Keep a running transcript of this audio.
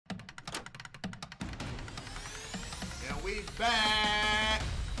We back.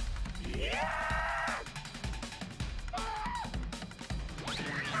 Yeah.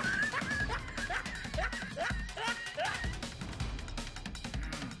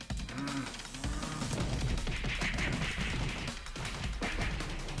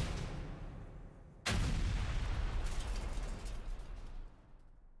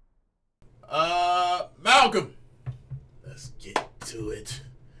 Malcolm, let's get to it.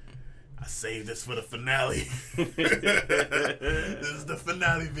 I saved this for the finale. This is the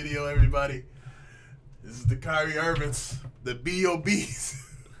finale video, everybody. This is the Kyrie Irvings, the B.O.B.s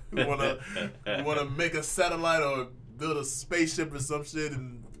who wanna make a satellite or build a spaceship or some shit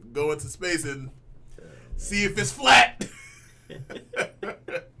and go into space and see if it's flat. Let's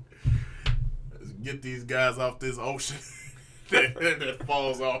get these guys off this ocean that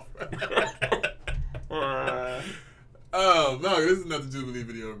falls off. Oh, no, this is not the Jubilee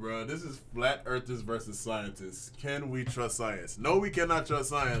video, bro. This is flat earthers versus scientists. Can we trust science? No, we cannot trust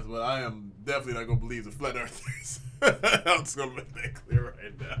science, but I am definitely not going to believe the flat earthers. I'm just going to make that clear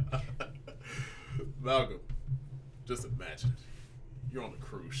right now. Malcolm, just imagine. You're on a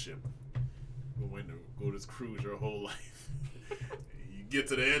cruise ship. Going to go this cruise your whole life. You get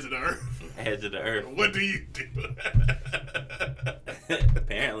to the edge of the earth. Edge of the earth. What do you do?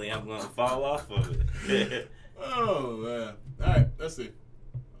 Apparently, I'm going to fall off of it. Oh, man. All right, let's see.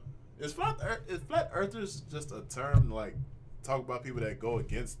 Is flat earthers just a term, like, talk about people that go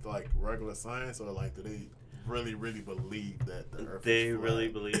against, like, regular science, or, like, do they really, really believe that the earth is flat? They really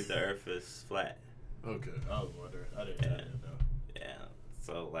believe the earth is flat. Okay, I was wondering. I didn't know. Yeah,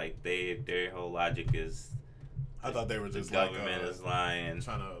 so, like, their whole logic is... I thought they were just, the government is lying.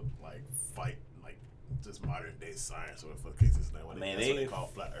 Trying to, like, fight, like, just modern-day science, or for the case it's not what they call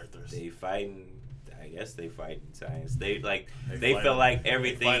flat earthers. They fighting... I guess they fight science. They feel like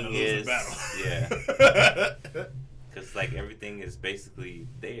everything is because like everything is basically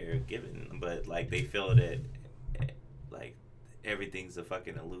there given, but like they feel that like everything's a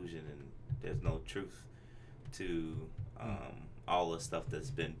fucking illusion and there's no truth to all the stuff that's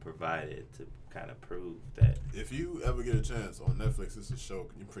been provided to kind of prove that. If you ever get a chance on Netflix, this is a show.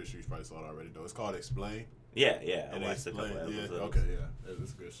 I'm pretty sure you probably saw it already though. It's called Explain. Yeah. I watched a couple episodes. Yeah, okay, yeah.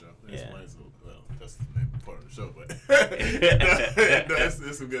 It's a good show. Explains, well, that's the name part of the show, but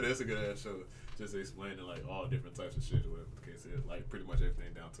it's a good ass show. Just explaining like all different types of shit or whatever the case is. Like pretty much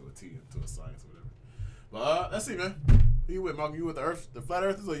everything down to a T, to a science or whatever. But let's see, man. Who you with, Mark? You with the flat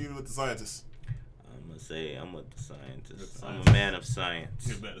earthers, or you with the scientists? I'm gonna say I'm with the scientists. I'm a man of science.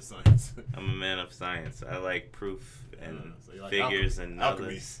 You're a man of science. I'm a man of science. I like proof and so like figures and alchemy.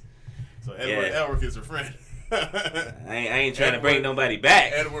 others. So Edward is your friend. I ain't trying to bring nobody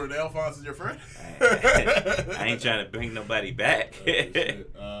back. Edward Alphonse is your friend? I ain't trying to bring nobody back. So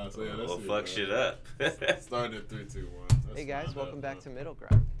yeah, we'll fuck shit up. Starting at 3, 2, 1. Hey guys, welcome back to Middle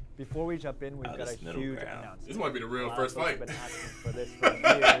Ground. Before we jump in, we've got a huge announcement. This might be the real first fight. We've been asking for this for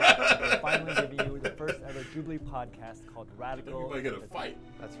years. We're finally giving you the first ever Jubilee podcast called Radical. We might get a fight.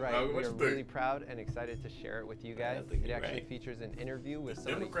 That's right. We are really proud and excited to share it with you guys. It actually features an interview with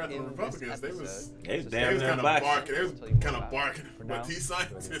somebody Democrats and Republicans. They was kind of barking. They was kind of barking. But these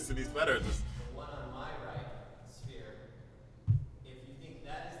scientists and these flat earthers. One on my right sphere. If you think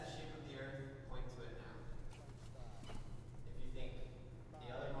that is the shape of the Earth, point to it now. If you think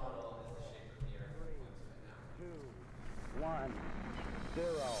the other model is the shape of the Earth, point to it now. 2, 1, 0.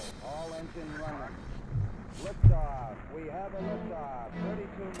 All engine running. Liftoff. We have a liftoff. 32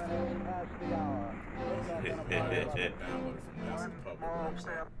 minutes past the hour. One small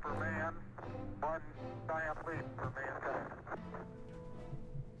step for man, one giant leap for mankind.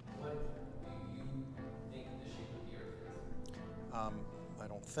 What do you think the shape of the Earth is? I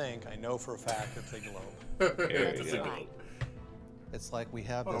don't think. I know for a fact it's a globe. It's a globe. It's like we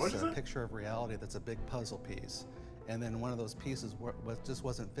have this picture of reality that's a big puzzle piece, and then one of those pieces just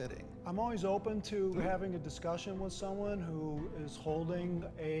wasn't fitting. I'm always open to having a discussion with someone who is holding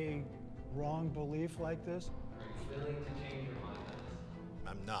a wrong belief like this. Are you willing to change your mind on this?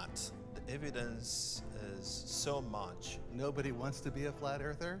 I'm not. The evidence is so much. Nobody wants to be a flat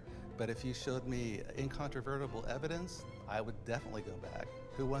earther, but if you showed me incontrovertible evidence, I would definitely go back.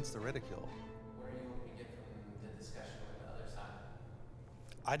 Who wants the ridicule? Where do you want me to get from the discussion with the other side?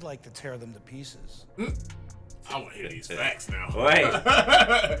 I'd like to tear them to pieces. I want to hear these facts now. Wait.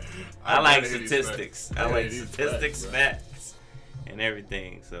 I like statistics. I like statistics, facts, and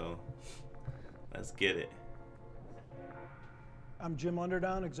everything. So let's get it. I'm Jim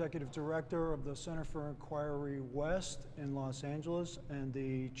Underdown, Executive Director of the Center for Inquiry West in Los Angeles and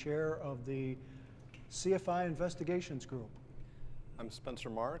the chair of the CFI Investigations Group. I'm Spencer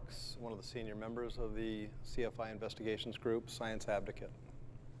Marks, one of the senior members of the CFI Investigations Group, Science Advocate.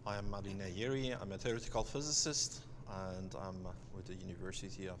 I am Marina Yeri. I'm a theoretical physicist, and I'm with the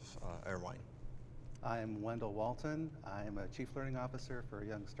University of Irvine. I'm Wendell Walton. I am a Chief Learning Officer for a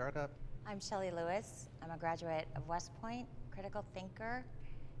young startup. I'm Shelley Lewis. I'm a graduate of West Point, critical thinker,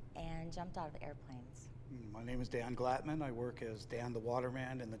 and jumped out of airplanes. My name is Dan Glattman. I work as Dan the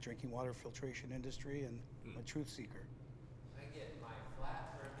Waterman in the drinking water filtration industry, and I'm a truth seeker. I get my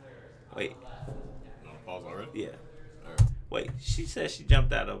flat earthers on Wait. the left. No, pause already? Yeah. All right. Wait, she said she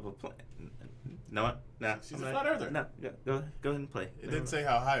jumped out of a plane. No, no. She's a flat earther. No, go ahead and play. It didn't say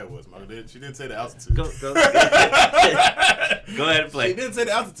how high it was, Mark. She didn't say the altitude. Go ahead and play. She didn't say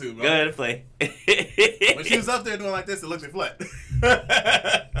the altitude, bro. Go ahead and play. When she was up there doing like this, it looked flat.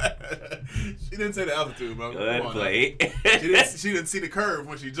 She didn't say the altitude, bro. Go ahead and play. She didn't see the curve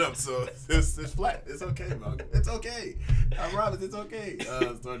when she jumped, so it's flat. It's okay, bro. It's okay. I promise it's okay.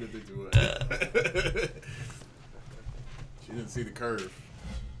 Starting to think too much. She didn't see the curve.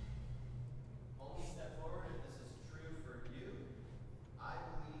 Only step forward if this is true for you. I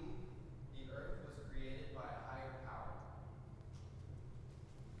believe the earth was created by a higher power.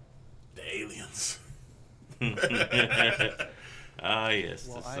 The aliens. Ah, yes,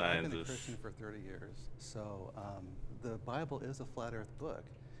 Well, the I've been a scientists. Christian for 30 years, so the Bible is a flat earth book.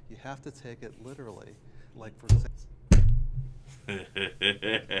 You have to take it literally. Like for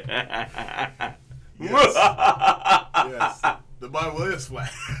Yes. Yes. The Bible is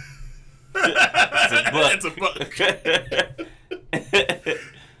flat. It's a book.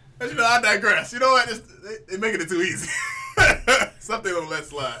 But you know, I digress. You know what? They're making it too easy. Something I'm gonna let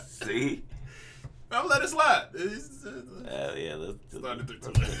slide. See? I'm gonna let it slide. Yeah, let's Starting to think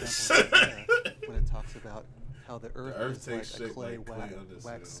too for much. example, Isaiah, when it talks about how the earth, earth is takes like a shape clay, like clay on this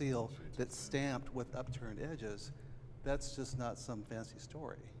wax seal. seal that's stamped with upturned edges, that's just not some fancy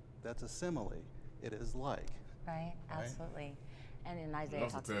story. That's a simile. It is like. Right? Absolutely. And in It Isaiah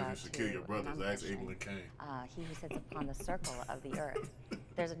also talks tells you about should kill your brothers. Ask Abel and Cain. he who sits upon the circle of the earth.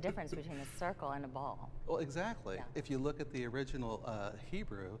 There's a difference between a circle and a ball. Well, exactly. Yeah. If you look at the original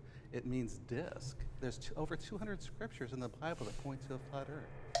Hebrew, it means disc. There's over 200 scriptures in the Bible that point to a flat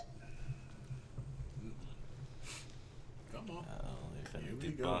earth. Come on. If Here I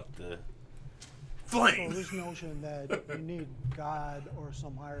we go. debunk the So Flame. this notion that you need God or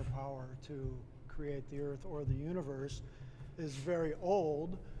some higher power to create the earth or the universe is very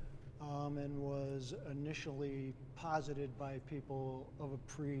old and was initially posited by people of a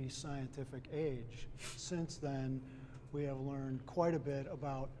pre-scientific age. Since then, we have learned quite a bit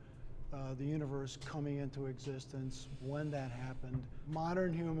about the universe coming into existence, when that happened.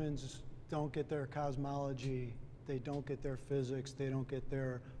 Modern humans don't get their cosmology, they don't get their physics, they don't get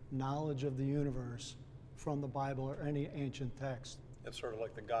their knowledge of the universe from the Bible or any ancient text. It's sort of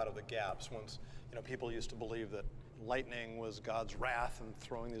like the God of the gaps. Once, people used to believe that lightning was God's wrath and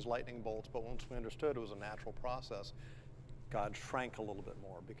throwing these lightning bolts, but once we understood it was a natural process, God shrank a little bit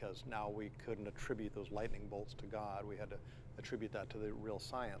more because now we couldn't attribute those lightning bolts to God. We had to attribute that to the real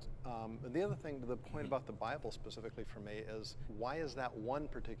science. And the other thing, to the point about the Bible specifically for me, is why is that one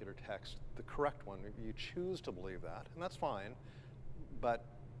particular text the correct one? You choose to believe that, and that's fine, but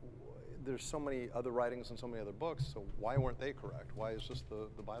there's so many other writings and so many other books, so why weren't they correct? Why is just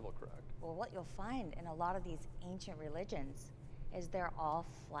the Bible correct? Well, what you'll find in a lot of these ancient religions is they're all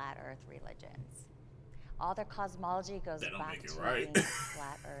flat earth religions. All their cosmology goes That don't back make it to right. being a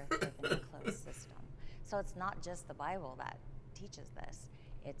flat earth within a closed system. So it's not just the Bible that teaches this.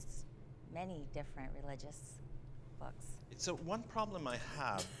 It's many different religious books. So one problem I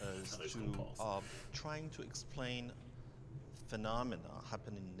have is trying to explain phenomena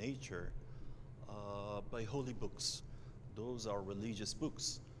happen in nature by holy books. Those are religious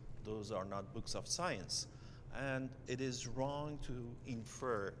books. Those are not books of science. And it is wrong to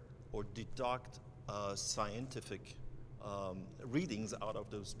infer or deduct scientific readings out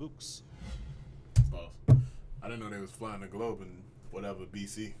of those books. Boss. I didn't know they was flying the globe in whatever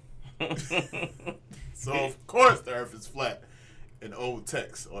BC. So of course the earth is flat in old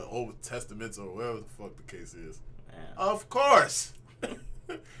texts or Old Testaments or whatever the fuck the case is. Man. Of course. And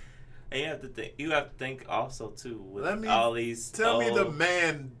you have to think. You have to think also too with Let me all these. Tell me the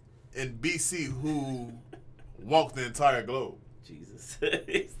man in BC who walked the entire globe. Jesus.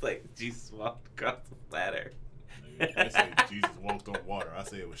 It's like Jesus walked across the flat earth. They say Jesus walked on water. I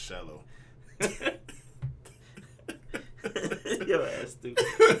say it was shallow. Your ass stupid.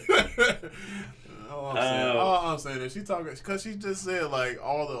 All I'm saying is she talking because she just said like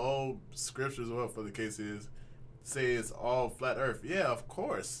all the old scriptures or whatever the case is say it's all flat earth. Yeah, of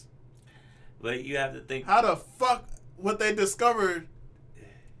course. But you have to think. How the fuck what they discovered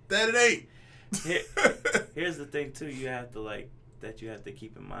that it ain't. Here's the thing too. You have to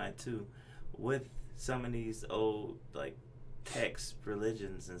keep in mind too, with some of these old like text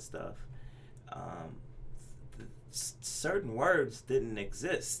religions and stuff. Certain words didn't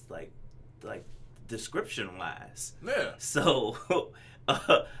exist, like description wise. Yeah. So,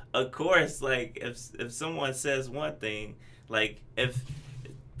 of course, like if someone says one thing, like if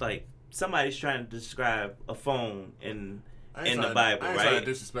like somebody's trying to describe a phone in the Bible, I ain't right? trying to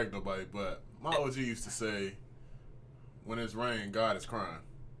disrespect nobody, but my OG used to say, "When it's rain, God is crying."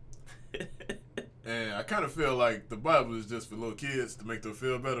 And I kind of feel like the Bible is just for little kids to make them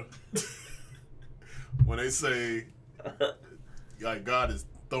feel better. When they say, like, God is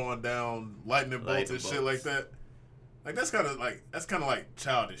throwing down lightning bolts and shit like that, like that's kind of like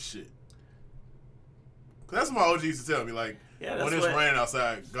childish shit. Cause that's what my OG used to tell me, like, when it's raining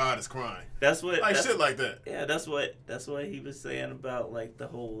outside, God is crying. That's what shit like that. Yeah, that's what he was saying about like the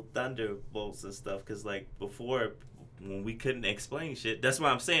whole thunderbolts and stuff. Cause like before, when we couldn't explain shit, that's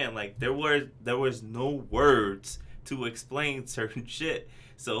what I'm saying. Like there was no words to explain certain shit,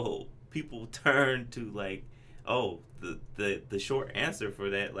 so people turned to like, oh, the short answer for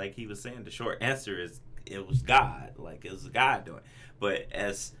that, like he was saying, the short answer is it was God. Like it was God doing. But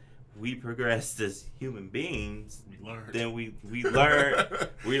as we progressed as human beings, then we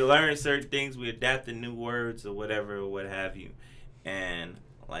learn certain things. We adapted new words or whatever or what have you, and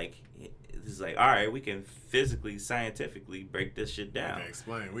like it's like, all right, we can physically, scientifically break this shit down. We can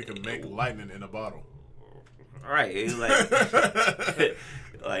explain. We can make lightning in a bottle. Right, like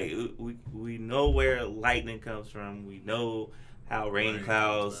like we know where lightning comes from. We know how rain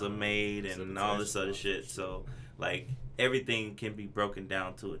clouds are made and all this other shit. So like everything can be broken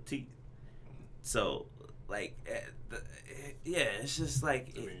down to a T. So like yeah, it's just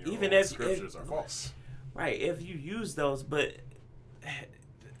like even if scriptures are false. Right, if you use those, but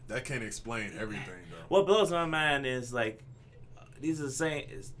that can't explain everything though. What blows my mind is like these are the same.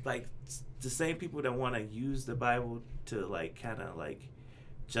 It's like the same people that want to use the Bible to like kind of like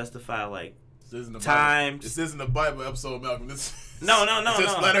justify like times. This isn't a Bible episode, Malcolm. This no. It's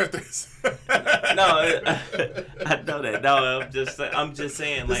just flat earthers. I know that. No, I'm just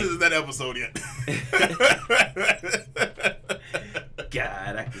saying. This like, isn't that episode yet.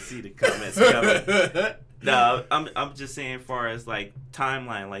 God, I can see the comments coming. No, I'm just saying, as far as like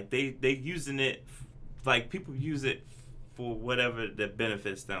timeline, like they using it, like people use it for whatever that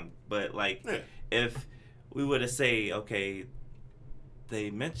benefits them. But like, if we were to say, okay, they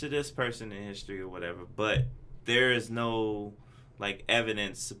mentioned this person in history or whatever, but there is no like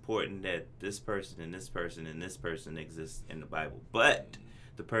evidence supporting that this person and this person and this person exists in the Bible. But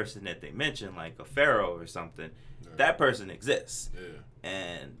the person that they mentioned, like a pharaoh or something, that person exists. Yeah.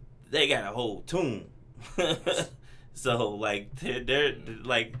 And they got a whole tomb. So like they're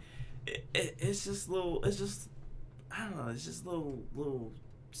like it's just little, it's just, I don't know, it's just little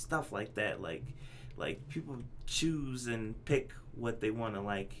stuff like that. Like people choose and pick what they want to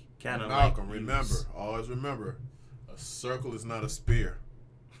like kind of like Malcolm, remember, always remember, a circle is not a spear.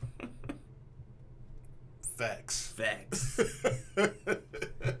 Facts.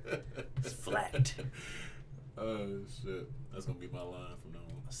 It's flat. Oh shit, that's gonna be my line from now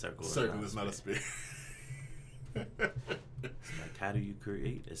on. A circle is not a spear. It's like, how do you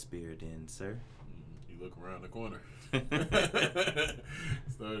create a spear then, sir? You look around the corner.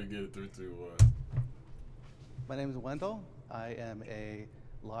 Started to get it through to My name is Wendell. I am a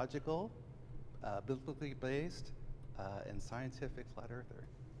logical, biblically based, and scientific flat earther.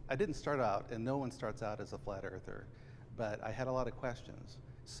 I didn't start out, and no one starts out as a flat earther, but I had a lot of questions.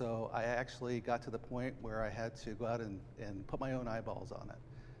 So I actually got to the point where I had to go out and put my own eyeballs on it.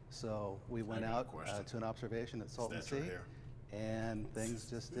 So we went out to an observation at Salton Sea, and things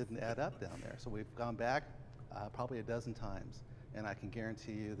just didn't add up down there. So we've gone back probably a dozen times, and I can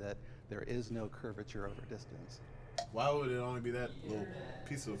guarantee you that there is no curvature over distance. Why would it only be that little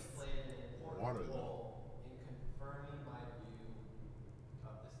piece of water though? In confirming my view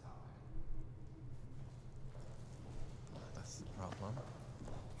of this topic. That's the problem.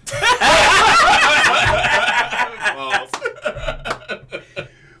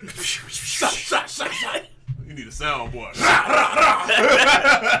 Shot. You need a soundboard.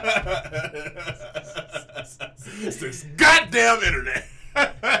 It's this goddamn internet.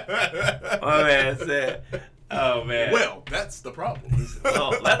 Oh man said, oh man. Well, that's the problem.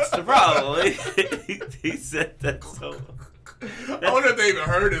 Oh, that's the problem. He said that so. I wonder if they even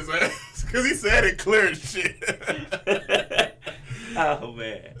heard his ass, because he said it clear as shit. Oh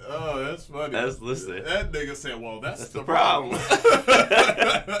man. Oh, that's funny. Listen. That nigga said, "Well, that's the problem."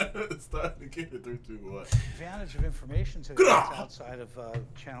 Starting to get it 3, 2, 1. Advantage of information today that's outside of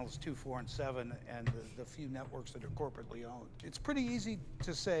channels 2, 4, and 7, and the few networks that are corporately owned. It's pretty easy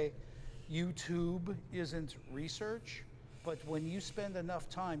to say YouTube isn't research, but when you spend enough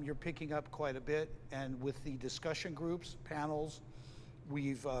time, you're picking up quite a bit. And with the discussion groups, panels,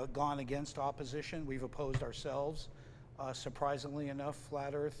 we've gone against opposition. We've opposed ourselves. Surprisingly enough,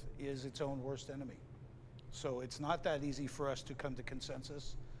 Flat Earth is its own worst enemy. So it's not that easy for us to come to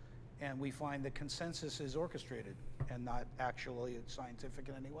consensus. And we find that consensus is orchestrated and not actually scientific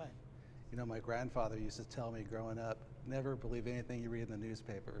in any way. You know, my grandfather used to tell me growing up, never believe anything you read in the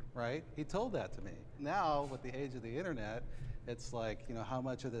newspaper, right? He told that to me. Now, with the age of the internet, it's like, you know, how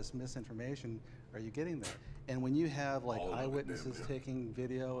much of this misinformation are you getting there? And when you have like eyewitnesses taking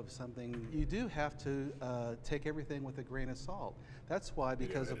video of something, you do have to take everything with a grain of salt. That's why,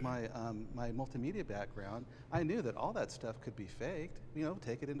 because of my my multimedia background, I knew that all that stuff could be faked. You know,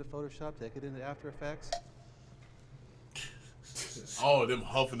 take it into Photoshop, take it into After Effects. Oh, them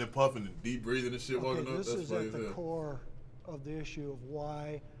huffing and puffing and deep breathing and shit walking up. This That's is funny at as the hell. core of the issue of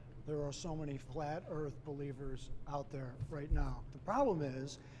why there are so many flat Earth believers out there right now. The problem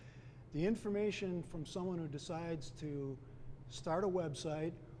is the information from someone who decides to start a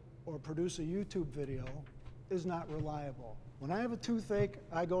website or produce a YouTube video is not reliable. When I have a toothache,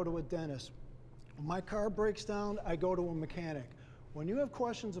 I go to a dentist. When my car breaks down, I go to a mechanic. When you have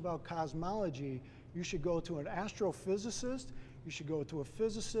questions about cosmology, you should go to an astrophysicist, you should go to a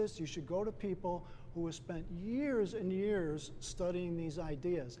physicist, you should go to people who have spent years and years studying these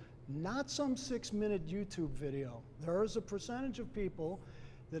ideas, not some 6-minute YouTube video. There is a percentage of people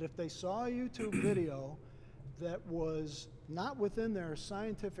that if they saw a YouTube video that was not within their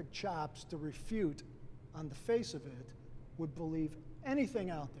scientific chops to refute on the face of it, would believe anything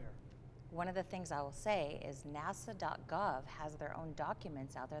out there. One of the things I will say is NASA.gov has their own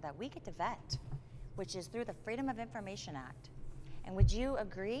documents out there that we get to vet, which is through the Freedom of Information Act. And would you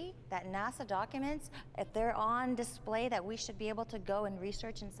agree that NASA documents, if they're on display, that we should be able to go and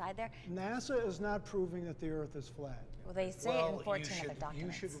research inside there? NASA is not proving that the Earth is flat. Well, they say it in 14 of the documents.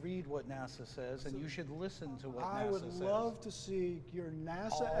 You should read what NASA says, and you should listen to what NASA says. I would love to see your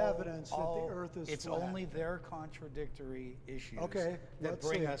NASA evidence that the Earth is it's flat. It's only their contradictory issues that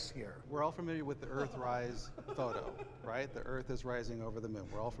bring us here. We're all familiar with the Earthrise photo, right? The Earth is rising over the moon.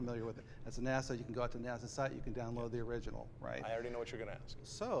 We're all familiar with it. That's a NASA. You can go out to NASA's site. You can download the original, right? I already know what you're going to ask.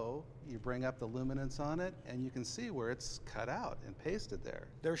 So you bring up the luminance on it, and you can see where it's cut out and pasted there.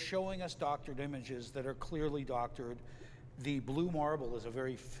 They're showing us doctored images that are clearly doctored. The blue marble is a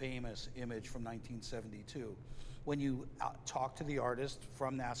very famous image from 1972. When you talk to the artist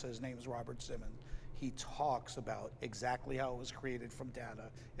from NASA, his name is Robert Simmons, he talks about exactly how it was created from data,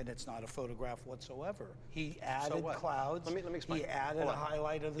 and it's not a photograph whatsoever. He added clouds. Let me explain. He added a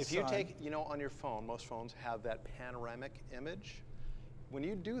highlight of the sun. If you take, you know, on your phone, most phones have that panoramic image. When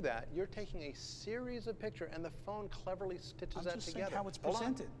you do that, you're taking a series of pictures, and the phone cleverly stitches that together. Saying how it's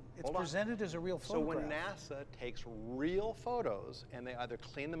presented. It's presented as a real photograph. So when NASA takes real photos and they either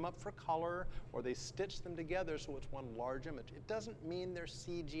clean them up for color or they stitch them together so it's one large image, it doesn't mean they're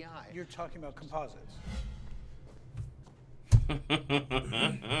CGI. You're talking about composites.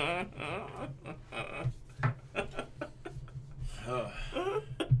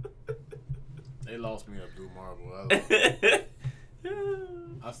 They lost me at Blue Marble.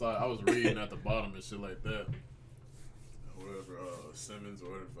 I was reading at the bottom and shit like that. Whatever Simmons or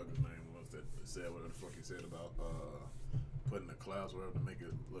whatever the fuck his name was that said whatever the fuck he said about putting the clouds whatever to make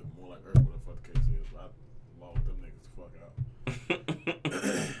it look more like Earth, whatever the fuck the case is. But I lost them niggas the fuck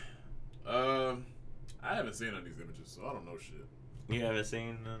out. I haven't seen any of these images, so I don't know shit. You haven't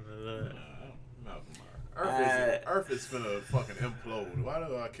seen none of that? Nah, Earth is finna fucking implode. Why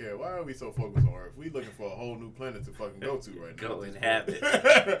do I care? Why are we so focused on Earth? We looking for a whole new planet to fucking go to right now. Go inhabit.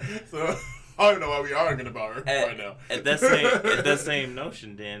 So I don't know why we arguing about Earth right now. At that same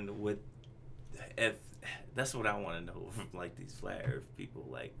notion, then, if that's what I want to know from like these flat Earth people.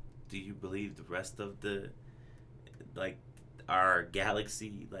 Like, do you believe the rest of our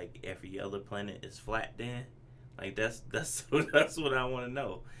galaxy, like every other planet, is flat? Then, like that's what I want to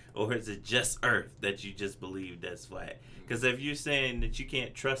know. Or is it just Earth that you just believe that's flat? Because if you're saying that you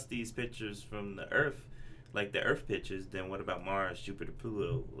can't trust these pictures from the Earth, like the Earth pictures, then what about Mars, Jupiter,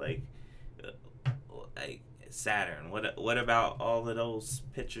 Pluto, like Saturn? What about all of those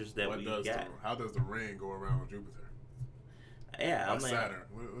pictures that we got? How does the ring go around Jupiter? Yeah, I'm like Saturn.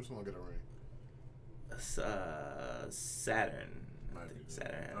 Which one get a ring? Saturn. Might be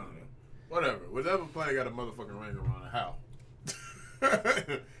Saturn. I don't know. Whatever. Whatever planet got a motherfucking ring around it. How?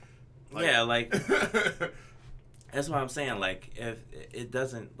 Yeah, like that's what I'm saying. Like, if it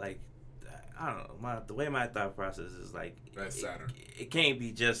doesn't, like, I don't know, the way my thought process is like, that's Saturn. It can't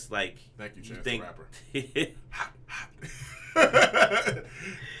be just like, thank you, Chance think, the Rapper.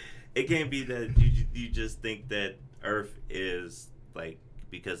 It can't be that you just think that Earth is like,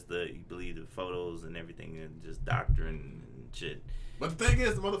 because you believe the photos and everything and just doctrine and shit. But the thing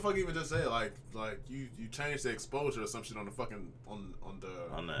is, the motherfucker even just said like you change the exposure or some shit on the fucking on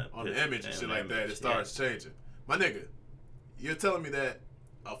the image and shit like that. It starts changing. My nigga, you're telling me that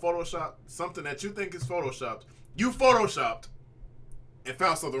a Photoshop, something that you think is Photoshopped, you Photoshopped and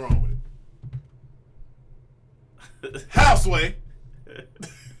found something wrong with it. Houseway.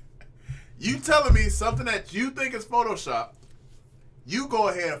 You telling me something that you think is Photoshopped, you go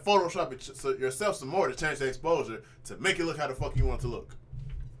ahead and Photoshop it yourself some more to change the exposure to make it look how the fuck you want it to look.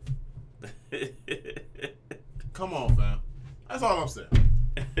 Come on, fam. That's all I'm saying.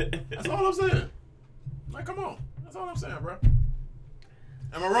 That's all I'm saying. Like, come on. That's all I'm saying, bro.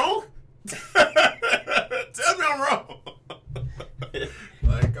 Am I wrong? Tell me I'm wrong.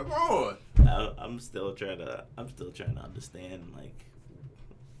 Like, come on. I'm still trying to understand like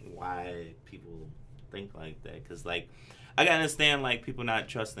why people think like that, because like I can understand like people not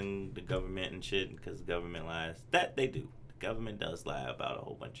trusting the government and shit because the government lies. That they do. The government does lie about a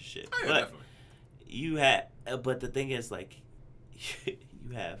whole bunch of shit. Oh, yeah, but definitely. but the thing is like you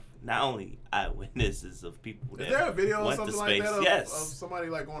have not only eyewitnesses of people that is there a video or went something to like space. that of, Yes. of somebody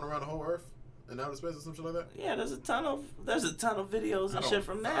like going around the whole Earth and outer space or some shit like that? Yeah, there's a ton of videos and shit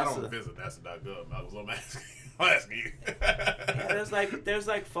from NASA. I don't visit NASA.gov. I was asking you. Yeah, there's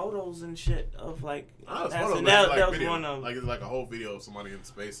like photos and shit of like. I was NASA. photos, And like, that was video. one of Like it's like a whole video of somebody in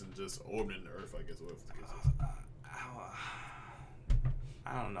space and just orbiting the Earth. I guess whatever the case is.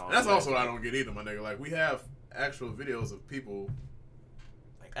 I don't know. And that's also what I don't get either, my nigga. Like we have actual videos of people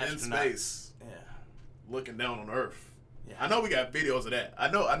like in space, looking down on Earth. Yeah. I know we got videos of that. I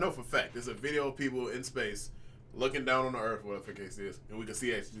know for a fact there's a video of people in space looking down on the Earth, whatever the case is, and we can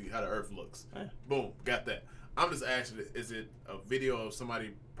see actually how the Earth looks. Yeah. Boom, got that. I'm just asking, is it a video of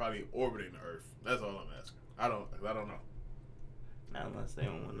somebody probably orbiting the Earth? That's all I'm asking. I don't know. Not unless they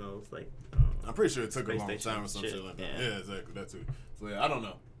want one of those like. I'm pretty sure it took a space long station time or some shit like that. Yeah. Yeah, exactly. That too. So yeah, I don't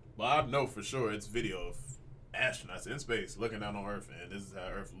know, but I know for sure it's video of astronauts in space looking down on Earth, and this is how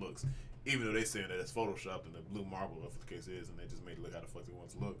Earth looks. Even though they saying that it's photoshopped in the blue marble, whatever the case is, and they just made it look how the fuck they want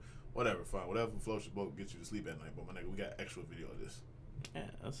it to look. Whatever, fine. Whatever floats your boat, gets you to sleep at night. But my nigga, we got actual video of this.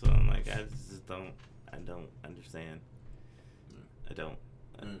 Yeah, that's what I'm like. I don't understand. I don't.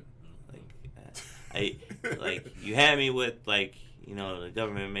 Like you had me with like, you know, the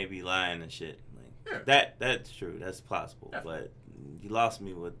government may be lying and shit. Like that's true. That's plausible. Definitely. But you lost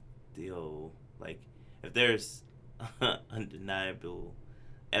me with the whole like, if there's undeniable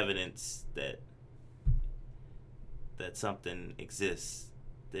evidence that something exists,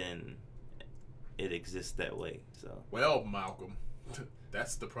 then it exists that way. So well, Malcolm,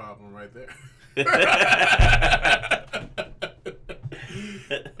 that's the problem right there.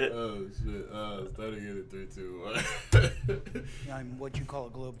 Oh shit! Starting in 3, 2, 1. I'm what you call a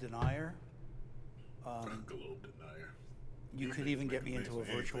globe denier. Globe denier. You could even get me into a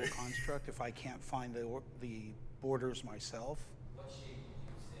virtual construct if I can't find the borders myself. What shape would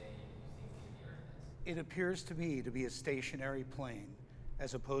you say you think the Earth is? It appears to me to be a stationary plane,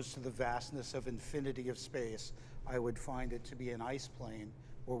 as opposed to the vastness of infinity of space. I would find it to be an ice plane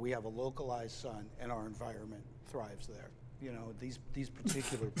where we have a localized sun and our environment thrives there. You know, these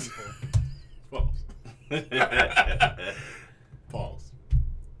particular people. Pause. Pause.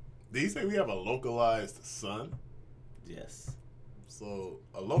 Do you say we have a localized sun? yes. So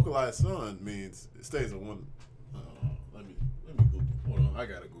a localized sun means it stays in one. Let me Google. Hold on, I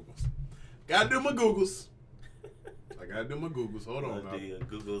gotta Google. Gotta do my Googles. Hold on. Now. The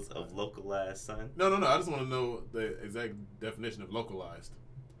Googles of localized sun. No. I just want to know the exact definition of localized.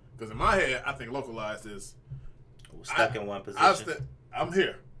 Because in my head, I think localized is Stuck in one position. I'm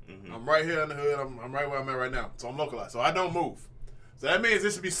here. Mm-hmm. I'm right here in the hood. I'm right where I'm at right now. So I'm localized. So I don't move. So that means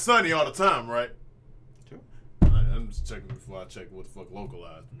it should be sunny all the time, right? True. I'm just checking before I check what the fuck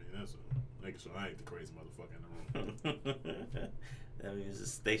localized means. That's making sure I ain't the crazy motherfucker in the room. That means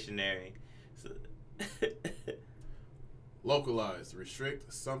it's stationary. So Localized.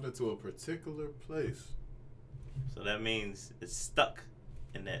 Restrict something to a particular place. So that means it's stuck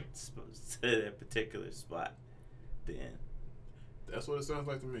in that that particular spot. Then That's what it sounds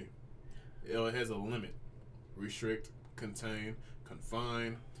like to me. It has a limit. Restrict, contain,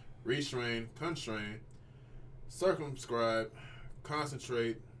 confine, restrain, constrain, circumscribe,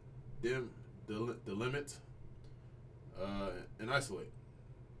 concentrate, delimit, and isolate.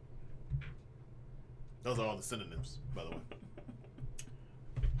 Those are all the synonyms, by the way.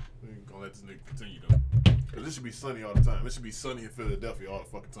 We're gonna let this nigga continue though. Cause it should be sunny all the time. It should be sunny in Philadelphia all the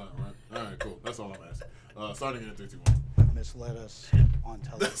fucking time, right? All right, cool. That's all I'm asking. Starting in 3, 2, 1. Misled us on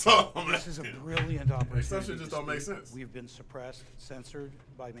television. That's all I'm This is a asking. brilliant opportunity. Some shit just to don't make speak. sense. We've been suppressed, censored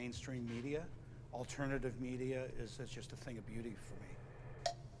by mainstream media. Alternative media is just a thing of beauty for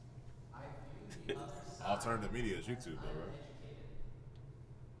me. Alternative media is YouTube, though, right?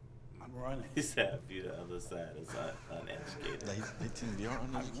 I'm running. He said, "I view the other side as uneducated." They think they are I'm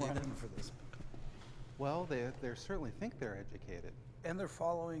uneducated. running for this. Well, they certainly think they're educated. And they're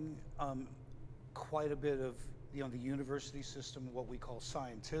following quite a bit of, the university system, what we call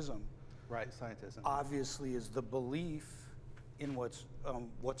scientism. Right, scientism. Obviously is the belief in what's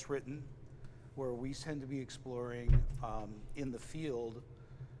written, where we tend to be exploring in the field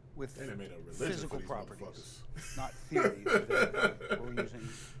with They made a religion physical for these properties, motherfuckers. not theories. We're using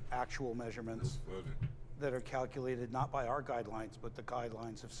actual measurements that are calculated not by our guidelines, but the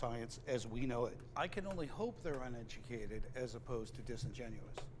guidelines of science as we know it. I can only hope they're uneducated as opposed to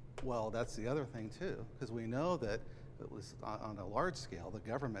disingenuous. Well, that's the other thing too, because we know that it was on a large scale, the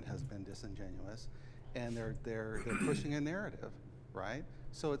government has been disingenuous, and they're pushing a narrative, right?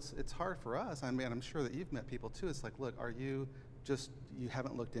 So it's hard for us. I mean, I'm sure that you've met people too. It's like, look, are you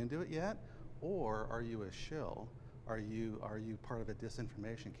haven't looked into it yet, or are you a shill? Are you part of a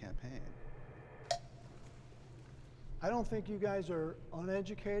disinformation campaign? I don't think you guys are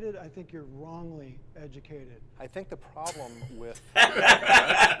uneducated. I think you're wrongly educated. I think the problem with Which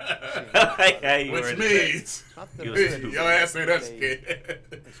means your ass ain't educated.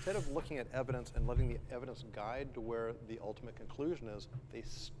 Instead of looking at evidence and letting the evidence guide to where the ultimate conclusion is, they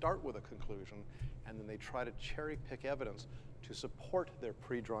start with a conclusion and then they try to cherry pick evidence to support their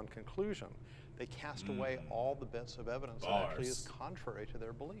pre-drawn conclusion. They cast away all the bits of evidence that actually is contrary to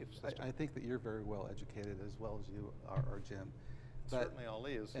their belief system. I think that you're very well educated as well as you are, Jim. But, certainly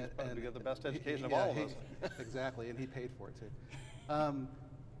Ali is. He's probably got the best education of yeah, all of us. Exactly, and he paid for it too.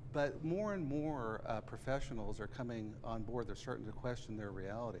 But more and more professionals are coming on board. They're starting to question their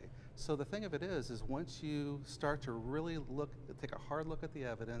reality. So the thing of it is once you start to really take a hard look at the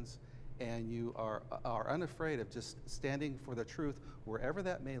evidence, and you are unafraid of just standing for the truth wherever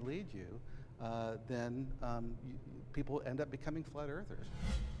that may lead you, then people end up becoming flat earthers.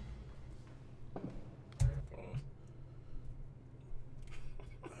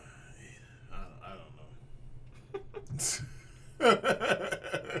 I don't know.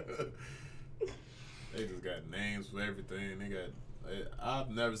 They just got names for everything.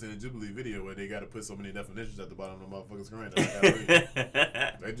 I've never seen a Jubilee video where they got to put so many definitions at the bottom of the motherfucker's screen.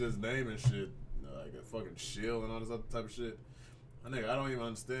 They just naming shit like a fucking shield and all this other type of shit. I don't even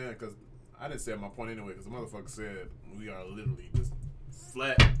understand, because I didn't say my point anyway, because the motherfucker said we are literally just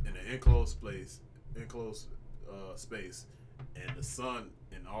flat in an enclosed space, and the sun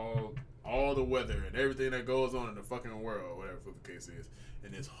and all the weather and everything that goes on in the fucking world, whatever the case is,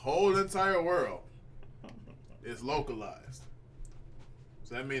 and this whole entire world is localized.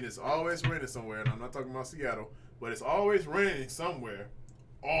 So that means it's always raining somewhere, and I'm not talking about Seattle, but it's always raining somewhere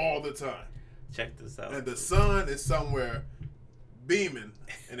all the time. Check this out. And the sun is somewhere beaming,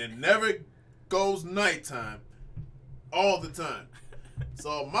 and it never goes nighttime all the time.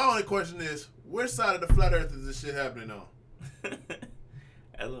 So my only question is, which side of the flat earth is this shit happening on?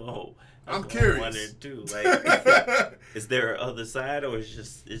 Hello. I'm curious. I wondering too. Like, is there an other side, or is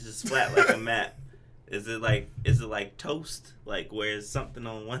just flat like a map? Is it like toast, like where it's something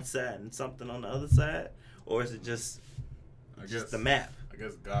on one side and something on the other side, or is it just the map? I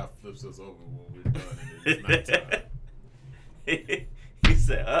guess God flips us over when we're done and it's nighttime. He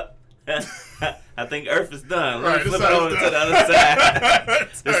said, I think Earth is done. Let me flip it side over is to the other side.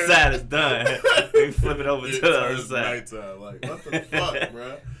 This side is done. Let me flip it over to the other side. Nighttime. Like, what the fuck,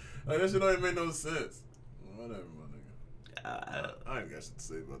 bro? Like, that shit don't even make no sense. Whatever, my nigga. I ain't got shit to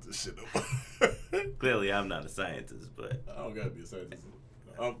say about this shit no more. Clearly, I'm not a scientist, but I don't gotta be a scientist.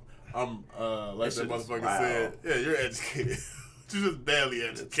 I'm like that motherfucker wow. said. Yeah, you're educated. You're just barely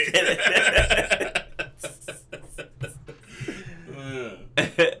educated.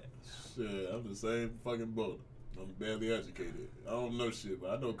 Shit, I'm the same fucking boat. I'm barely educated. I don't know shit, but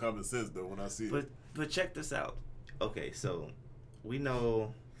I know common sense though when I see it. But check this out. Okay, so we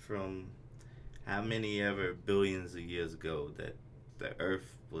know from how many ever billions of years ago that the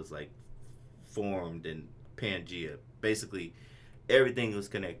Earth was like formed in Pangea. Basically, everything was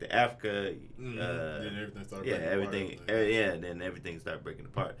connected. Africa, then everything started breaking apart. Then everything started breaking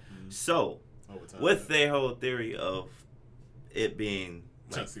apart. So, Over time, with their whole theory of it being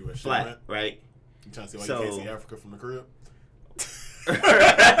like flat, right? You trying to see why you can't see Africa from the crib? Right.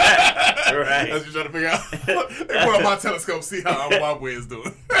 That's what you're trying to figure out. They put on my telescope, see how Zimbabwe is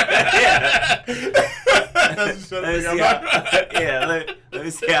doing. Yeah. That's what you're trying to figure out. Let me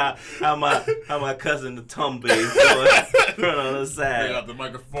see how my cousin the Tumba is doing on the side. Bring out the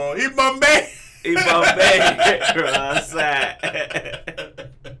microphone. Eat my man. Eat my man on the side.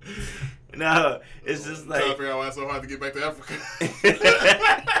 No, it's just like trying to figure out why it's so hard to get back to Africa.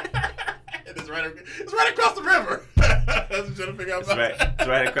 It's right across the river. That's what you're trying to figure out.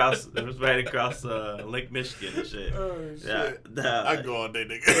 It's right across Lake Michigan and shit. Oh shit! Yeah, I can go all day,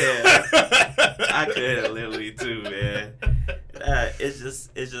 nigga. Yeah, I could literally too, man. It's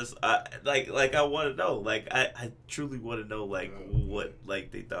just like I want to know, like I truly want to know, like what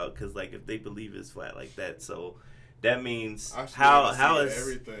like they thought, because like if they believe it's flat like that, so that means how is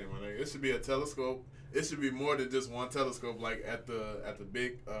everything? Man. It should be a telescope. It should be more than just one telescope, like at the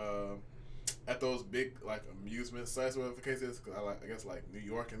big. At those big like amusement sites, whatever the case is, cause I guess like New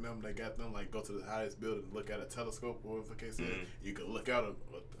York and them, they got them like go to the highest building and look at a telescope, whatever the case is. You could look out a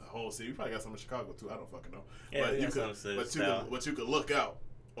whole city. You probably got some in Chicago too. I don't fucking know. Yeah, but you could look out.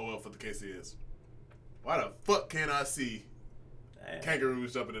 Or whatever the case is. Why the fuck can't I see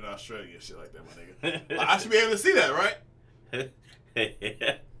kangaroos jumping in Australia and shit like that, my nigga? Like, I should be able to see that, right?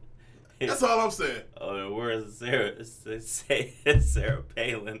 That's all I'm saying. Oh, the words of Sarah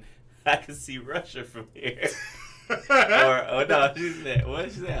Palin. I can see Russia from here. Or no, she said, what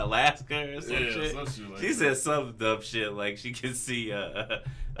did she say, Alaska or some shit? Some shit like she said some dumb shit like she can see.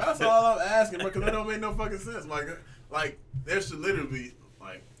 That's all I'm asking, because it don't make no fucking sense. Like there should literally be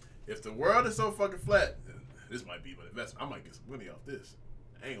like, if the world is so fucking flat, this might be an investment. I might get some money off this.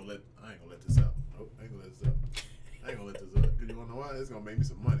 I ain't gonna let this out. Nope, I ain't gonna let this out. I ain't gonna let this out. Cause you wanna know why? It's gonna make me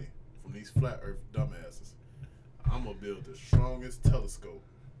some money from these flat Earth dumbasses. I'm gonna build the strongest telescope.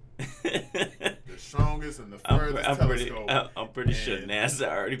 The strongest and the furthest telescope. I'm pretty sure NASA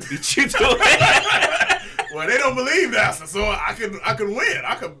already beat you to it. Well, they don't believe NASA, so I can win.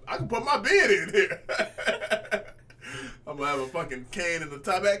 I can put my bid in here. I'm gonna have a fucking cane in the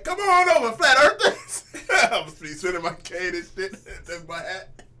top hat. Come on over, flat earthers. I'm gonna be spinning my cane and shit. That's my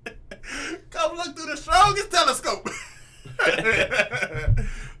hat. Come look through the strongest telescope.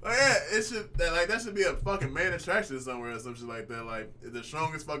 Yeah, that should be a fucking main attraction somewhere or some shit like that. Like the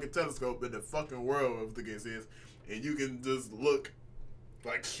strongest fucking telescope in the fucking world, if the case is, and you can just look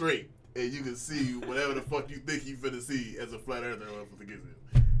like straight and you can see whatever the fuck you think you finna see as a flat earther, or whatever the case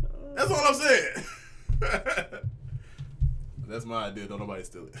is. That's all I'm saying. That's my idea. Don't nobody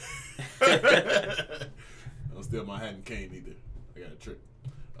steal it. Don't steal my hat and cane either. I got a trick.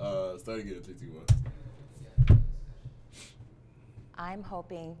 Start again. 3, 2, 1. I'm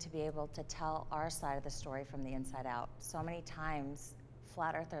hoping to be able to tell our side of the story from the inside out. So many times,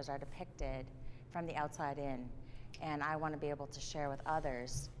 flat earthers are depicted from the outside in, and I want to be able to share with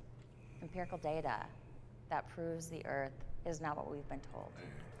others empirical data that proves the Earth is not what we've been told.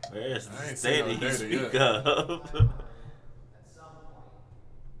 Where's the data you speak of?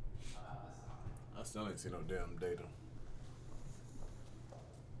 I still ain't seen no damn data.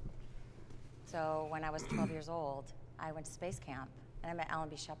 So when I was 12 years old, I went to space camp, and I met Alan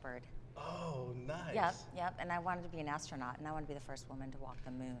B. Shepard. Oh, nice. Yep, and I wanted to be an astronaut, and I wanted to be the first woman to walk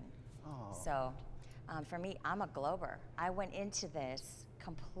the moon. Oh. So for me, I'm a glober. I went into this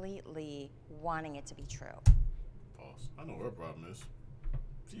completely wanting it to be true. Pause. I know what her problem is.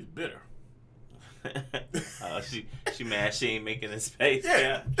 She's bitter. She mad she ain't making it space.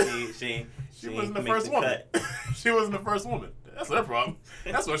 Yeah. She wasn't the first woman. She wasn't the first woman. That's her problem.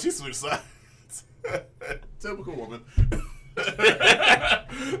 That's why she switched sides. Typical woman.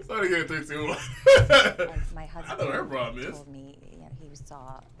 Sorry to get 3, 2, 1. My husband I know her problem is. told me he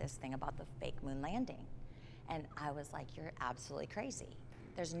saw this thing about the fake moon landing. And I was like, you're absolutely crazy.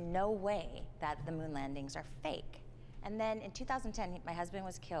 There's no way that the moon landings are fake. And then in 2010, my husband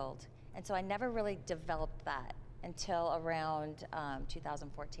was killed. And so I never really developed that until around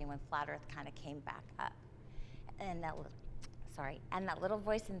 2014 when Flat Earth kind of came back up. And that little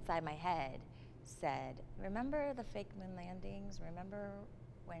voice inside my head said, remember the fake moon landings? Remember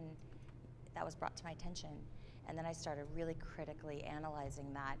when that was brought to my attention? And then I started really critically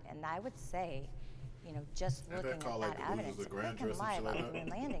analyzing that. And I would say, just looking at that evidence, if they can lie about the moon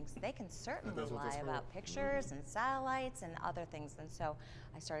landings, they can certainly lie about pictures and satellites and other things. And so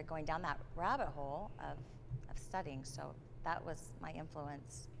I started going down that rabbit hole of studying. So that was my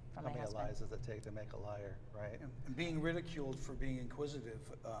influence from my husband. How many lies does it take to make a liar, right? And being ridiculed for being inquisitive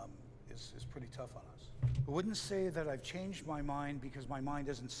is pretty tough on us. I wouldn't say that I've changed my mind because my mind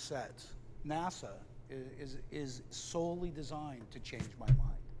isn't set. NASA is solely designed to change my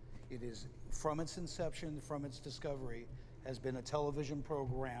mind. It is, from its inception, from its discovery, has been a television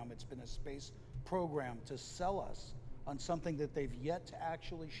program. It's been a space program to sell us on something that they've yet to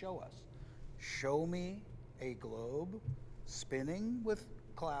actually show us. Show me a globe spinning with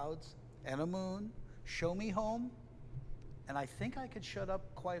clouds and a moon. Show me home, and I think I could shut up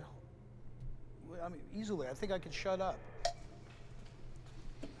easily. I think I could shut up.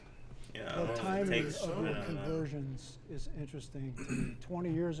 Yeah, The timing takes- of the I don't know. conversions is interesting to me.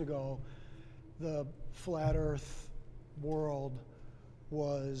 20 years ago, the flat Earth world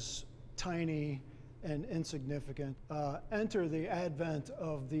was tiny and insignificant. Enter the advent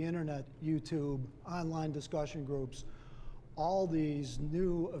of the internet, YouTube, online discussion groups, all these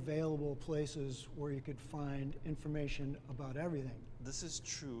new available places where you could find information about everything. This is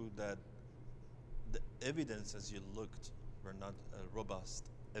true that the evidence as you looked were not robust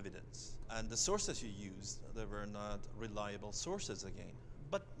evidence. And the sources you used, they were not reliable sources again.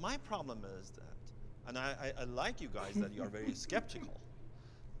 But my problem is that, and I like you guys that you are very skeptical,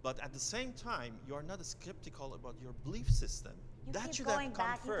 but at the same time, you are not skeptical about your belief system. You That keep should going have come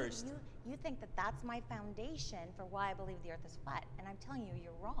back. first. You think that that's my foundation for why I believe the Earth is flat, and I'm telling you,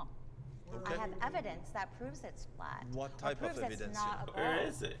 you're wrong. Okay. I have evidence that proves it's flat. What or type of proves it's evidence not a Where globe.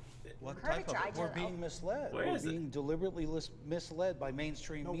 is it? What type Curvature, I of just- We're being misled. Where We're is it? being deliberately misled by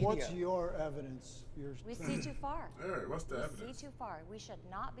mainstream Now, media. what's your evidence? We see too far. Eric, what's the We evidence? see too far. We should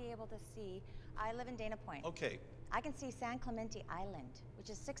not be able to see. I live in Dana Point. Okay, I can see San Clemente Island, which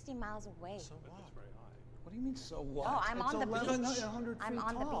is 60 miles away. so what? What do you mean, so what? Oh, I'm It's on the 1,100 beach. I'm feet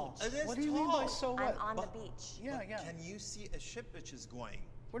on the tall. beach. It is What do you mean by tall. so what? I'm on the But- beach. Yeah, But yeah. Can you see a ship which is going?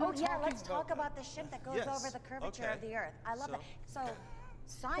 We're Oh not yeah, talking let's talk about the ship that goes Yes, over the curvature okay. of the Earth. I love So- that. So,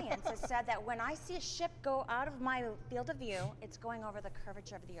 science has said that when I see a ship go out of my field of view, it's going over the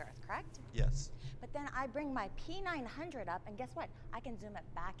curvature of the Earth, correct? Yes. But then I bring my P900 up, and guess what? I can zoom it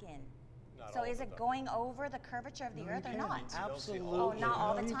back in. Not So all is of it it, going over the curvature of the No, Earth you or not? can't. Absolutely. Oh, not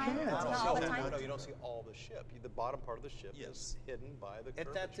all the No, you time? can't. It's No, not all the no, time? no, you don't see all the ship. The bottom part of the ship Yes. is hidden by the At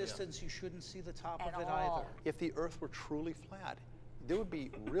curvature. that distance, you shouldn't see the top At of it all. either. If the Earth were truly flat, there would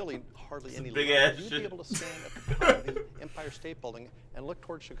be really hardly any big light. ass You'd ship. be able to stand at the top of the Empire State Building and look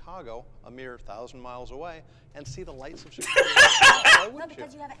toward Chicago, a mere 1,000 miles away, and see the lights of Chicago. Why No, wouldn't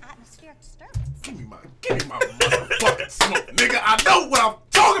because you? you have an atmospheric disturbance. Give me my motherfucking smoke, nigga. I know what I'm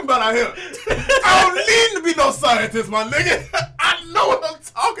talking about out here. I don't need to be no scientist, my nigga. I know what I'm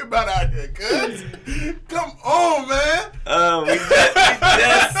talking about out here, cuz. Come on, man.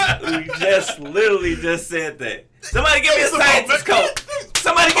 We just literally just said that. Somebody give me a Give me some scientist more, man. coat.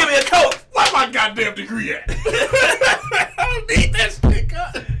 Somebody give me a coat. Where my goddamn degree at? I don't need that shit,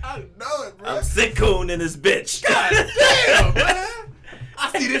 cuz. I know it, bro. I'm sick-coon in this bitch. God damn, man.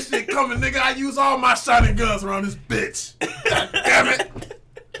 I see this shit coming, nigga. I use all my shining guns around this bitch. God damn it.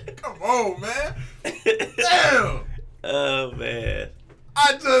 Come on, man. Damn. Oh man.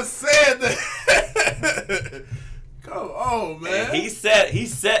 I just said that. Come on, man. And he set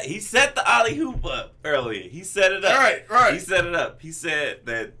the alley hoop up earlier. He set it up. Right. He set it up. He said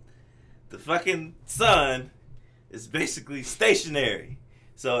that the fucking sun is basically stationary.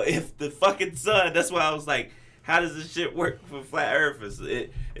 So if the fucking sun, that's why I was like, how does this shit work for flat Earth?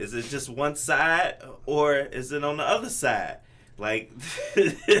 Is it just one side or is it on the other side? Like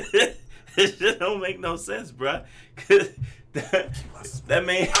it just don't make no sense, bruh. That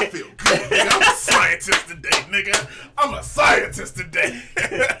mean I feel good, nigga. I'm a scientist today, nigga. I'm a scientist today.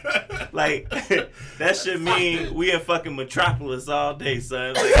 like that should mean we in fucking Metropolis all day,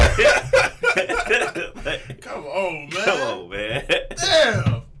 son. Like, Come on, man. come on, man.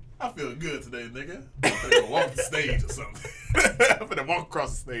 Damn. I feel good today, nigga. I'm finna walk the stage or something. I'm finna walk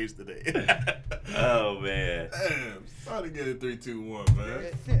across the stage today. Oh man. Damn. Sorry to get it 3, 2, 1, man.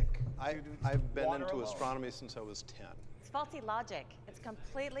 Thick. I've been Water into alone. astronomy since I was 10. It's faulty logic. It's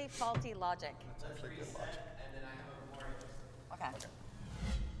completely faulty logic. Okay.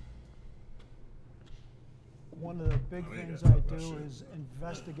 One of the big Oh, you things gotta I talk about do shit. is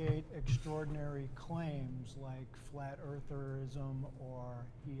investigate extraordinary claims like flat eartherism or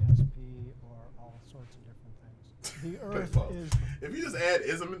ESP or all sorts of different things. The Earth Pause. is If you just add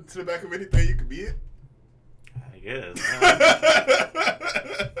ism to the back of anything, you could be it. I guess.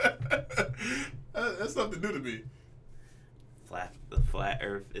 That's something new to me. The flat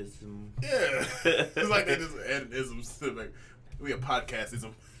Earth is Yeah. It's like they just added isms to the back. We a podcast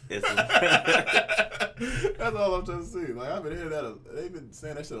ism. It's That's all I'm trying to say. Like I've been hearing that. They've been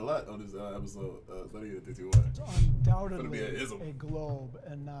saying that shit a lot on this episode. Let me get it 321. undoubtedly Gonna be an ism. a globe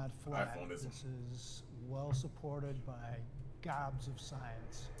and not flat. iPhone-ism. This is well supported by gobs of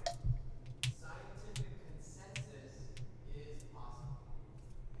science. Scientific consensus is possible.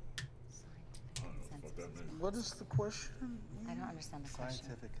 What is the question? I don't understand the question.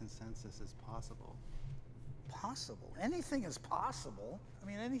 Scientific consensus is possible. Possible. Anything is possible. I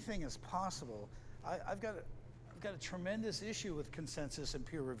mean, anything is possible. I've got a tremendous issue with consensus and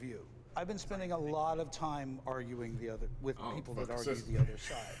peer review. I've been spending a lot of time arguing with people that argue the other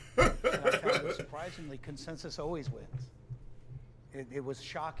side. And I found that surprisingly, consensus always wins. It was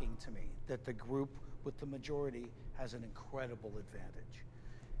shocking to me that the group with the majority has an incredible advantage.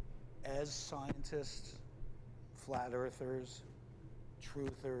 As scientists, flat earthers,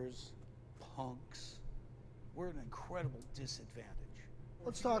 truthers, punks, we're at an incredible disadvantage.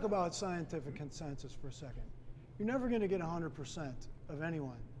 Let's talk about scientific consensus for a second. You're never going to get 100% of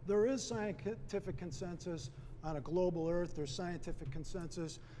anyone. There is scientific consensus on a global Earth. There's scientific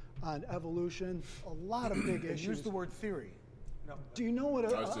consensus on evolution. A lot of big issues. Use the word theory. No. Do you know what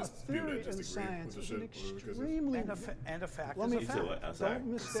a theory in science is? An extremely and a fact Let is me a fact. don't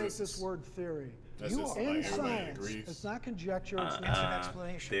mistake this word theory. That's just In like everybody science, agrees. it's not conjecture. It's It's not an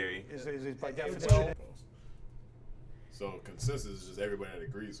explanation. Theory. Is it by It's definition? So consensus is just everybody that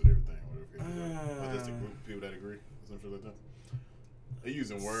agrees with everything. Or just a group of people that agree, or some shit like that. They're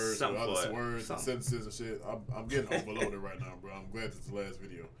using words, Something or other for it. words, and Something. sentences and shit. I'm getting overloaded right now, bro. I'm glad it's the last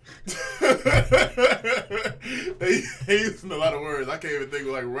video. they using a lot of words. I can't even think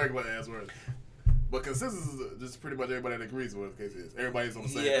of like regular ass words. But consensus is just pretty much everybody that agrees with what the case is. Everybody's on the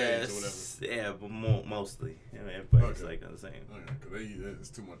same page or whatever. Yeah, but mostly. I mean, everybody's Okay. like on the same. Okay, because it's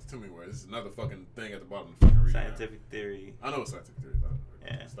too many words. It's another fucking thing at the bottom of the fucking read. Scientific theory. I know what scientific theory is.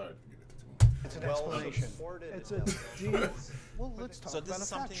 Yeah. I started to get into too much. It's an explanation. It's a deep. Well, let's talk So this about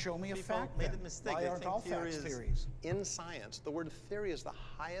is a fact. something Show me a people fact. made a then. mistake. Why They aren't think all theory facts is- theories? In science, the word theory is the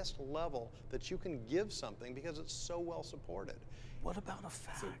highest level that you can give something because it's so well supported. What about a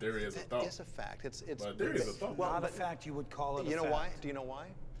fact? So theory is a That thought. is a fact. It's But theory is a thought. Well, not a fact. You would call it. You a know fact. why? Do you know why?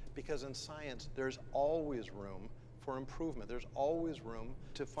 Because in science, there's always room for improvement. There's always room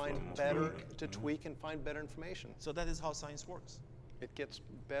to find better, to tweak and find better information. So that is how science works. It gets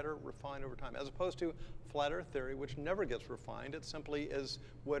better, refined over time, as opposed to flat Earth theory, which never gets refined. It simply is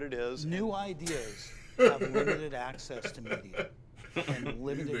what it is. New ideas have limited access to media and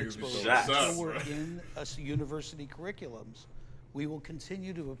limited niggas be exposure. shots, Until we're bro. in university curriculums, we will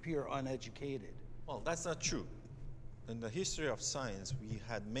continue to appear uneducated. Well, that's not true. In the history of science, we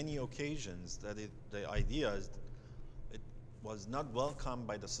had many occasions that the ideas it was not welcomed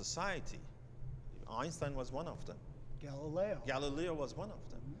by the society. Einstein was one of them. Galileo. Galileo was one of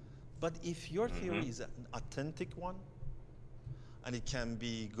them. But if your theory is an authentic one, and it can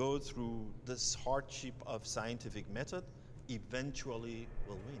be go through this hardship of scientific method, eventually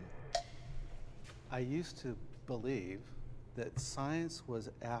will win. I used to believe that science was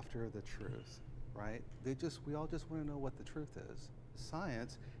after the truth, right? We all just want to know what the truth is.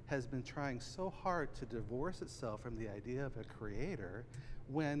 Science has been trying so hard to divorce itself from the idea of a creator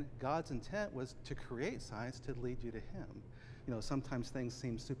when God's intent was to create science to lead you to him. You know, sometimes things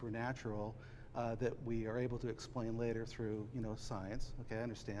seem supernatural that we are able to explain later through, science. Okay, I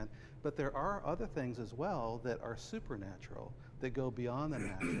understand. But there are other things as well that are supernatural, that go beyond the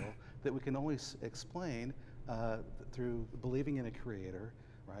natural, that we can only explain through believing in a creator,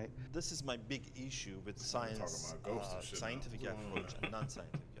 right? This is my big issue with science, about ghosts and shit now. scientific approach and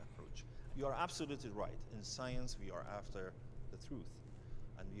non-scientific approach. You are absolutely right. In science, we are after the truth.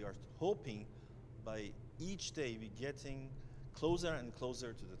 And we are hoping by each day we're getting closer and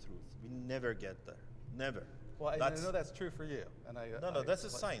closer to the truth. We never get there. Never. Well, I know that's true for you. And No, that's a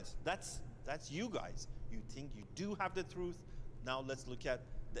science. That's you guys. You think you do have the truth. Now let's look at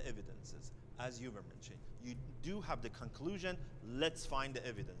the evidences. As you were mentioning, you do have the conclusion. Let's find the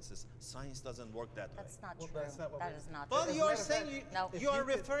evidences. Science doesn't work that way. That's not Well, true. that's not what That we- is not true. Well, you are saying No. you are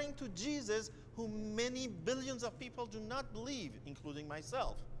referring to Jesus, who many billions of people do not believe, including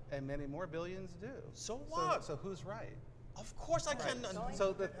myself. And many more billions do. So what? So who's right? Of course I can.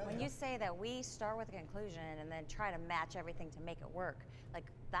 So the, When you say that we start with a conclusion and then try to match everything to make it work, like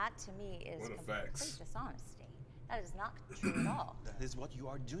that to me is What are complete facts? dishonesty. That is not true at all. That is what you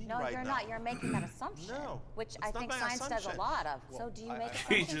are doing No, right you're now. not. You're making that assumption, No, which it's I not think my science does a assumption. lot of. So do you make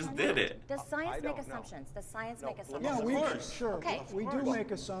He assumptions? just or did not? it. Does science make don't know. assumptions? Does science No, make let me- assumptions? Yeah, Of we course. sure. Okay. We do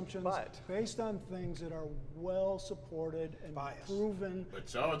make assumptions But- based on things that are well supported and Bias. proven.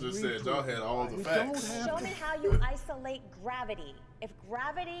 But y'all just said y'all had all the We facts. don't have Show to- me how you isolate gravity. If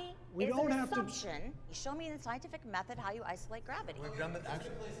gravity We is don't an have to- assumption, you show me in the scientific method how you isolate gravity. We've done that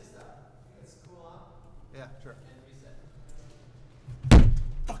actually. Let's cool off yeah, sure. and reset.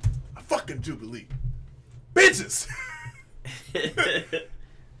 Fuck, a fucking Jubilee. Bitches! It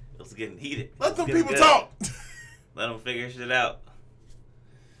was getting heated. Let It them was getting people good. talk! Let them figure shit out.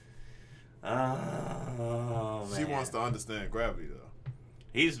 wants to understand gravity, though.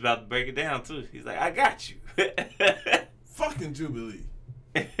 He's about to break it down too. He's like, I got you. Fucking Jubilee.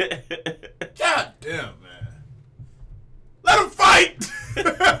 God damn, man. Let him fight.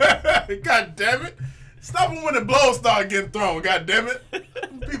 God damn it. Stop him when the blows start getting thrown. God damn it.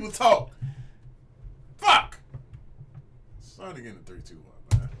 People talk. Fuck. Starting to get in 3, 2,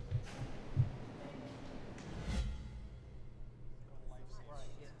 1, man.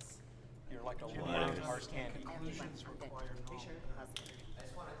 You're like a Whatever. living hard candy. Conclusions require knowledge. I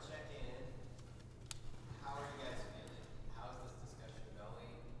just want to check in. How are you guys feeling? How's this discussion going?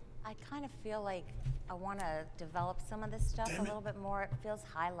 I kind of feel like I want to develop some of this stuff a little bit more. It feels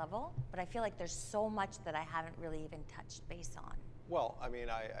high level, but I feel like there's so much that I haven't really even touched base on. Well, I mean,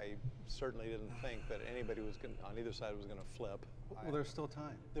 I certainly didn't think that anybody was on either side was going to flip. Well, there's still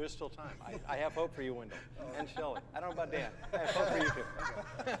time. There's still time. I have hope for you, Wendell, and Shelley. I don't know about Dan. I have hope for you too.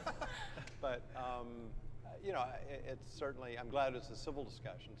 But you know, it's certainly. I'm glad it's a civil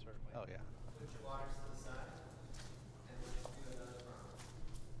discussion. Certainly. Oh yeah. Put your waters to the side, and we'll just do another round.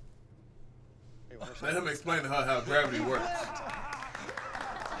 Hey, wanna say- Let him explain to her how gravity works.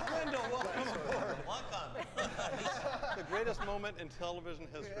 Wendell, welcome aboard. Welcome. The greatest moment in television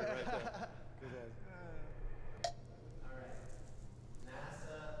history, right there. All right.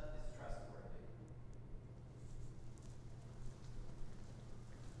 NASA is trustworthy.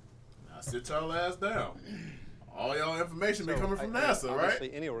 Now sit y'all ass down. All y'all information be coming from NASA, right?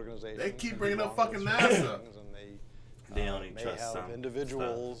 Obviously, any organization. They keep can bringing be up wrong with fucking certain NASA. things, and They only may trust have some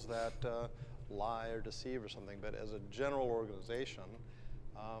individuals that lie or deceive or something. But as a general organization,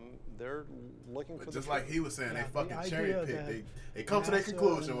 they're looking for But the just like truth. he was saying, Yeah, they fucking the cherry idea pick. that They come to their NASA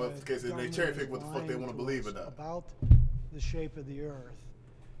conclusion and with the case and they government cherry is pick what the fuck they lying want to to believe us or not. about the shape of the Earth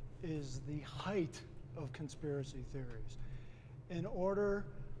is the height of conspiracy theories. In order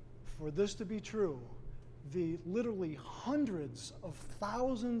for this to be true, the literally hundreds of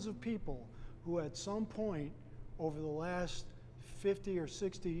thousands of people who at some point over the last 50 or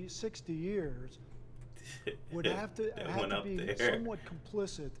 60 years would have to Went up be there. somewhat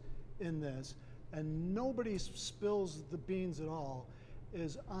complicit in this, and nobody spills the beans at all,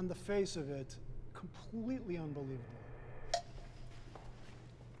 is on the face of it completely unbelievable.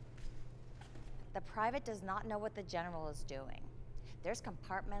 The private does not know what the general is doing. There's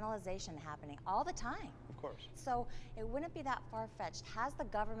compartmentalization happening all the time. Of course. So it wouldn't be that far-fetched. Has the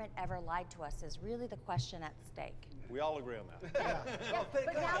government ever lied to us is really the question at stake. We all agree on that. But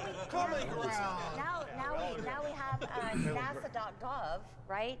now we have NASA.gov,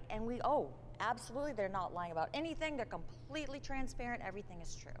 right? And absolutely, they're not lying about anything. They're completely transparent. Everything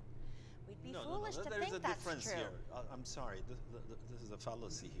is true. We'd be foolish to There think is a that's difference true. here. I'm sorry. This is a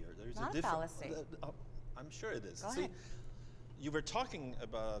fallacy here. There is Not a a difference. fallacy. I'm sure it is. Go See, ahead. you were talking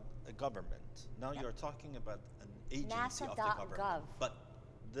about a government. Now you're talking about an agency of the NASA.gov. government. But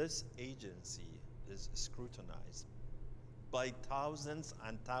this agency is scrutinized by thousands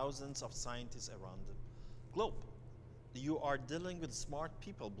and thousands of scientists around the globe. You are dealing with smart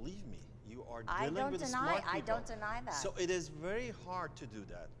people, believe me. You are dealing with smart people. I don't deny that. So it is very hard to do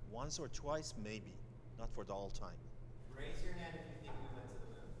that. Once or twice, maybe. Not for the all time. Raise your hand if you think we went to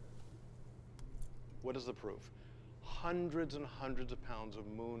the moon. What is the proof? Hundreds and hundreds of pounds of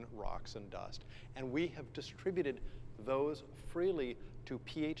moon rocks and dust. And we have distributed those freely to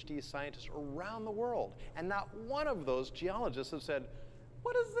PhD scientists around the world. And not one of those geologists has said,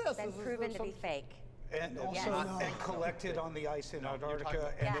 what is this? Been Is this proven to some- be fake. And Yes. and collected on the ice in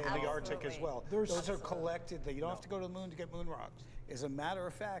Antarctica and Yeah, in the Arctic as absolutely. well. Those are collected. You don't have to go to the moon to get moon rocks. As a matter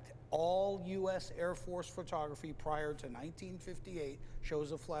of fact, all U.S. Air Force photography prior to 1958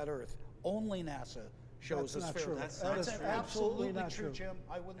 shows a flat Earth. Only NASA shows That's a not sphere. true. That's That is absolutely not true. Jim.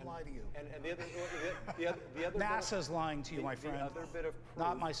 I wouldn't lie to you. And the other bit of, NASA's lying to you, my friend. The other bit of proof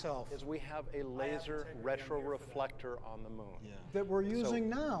Not myself. is we have a laser retroreflector on the moon. Yeah. That we're using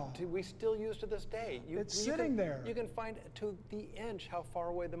now. We still use to this day. It's sitting there. You can find to the inch how far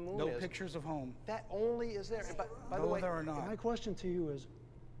away the moon No is. pictures of home. That only is there. And by the No, way, there are not. My question to you is,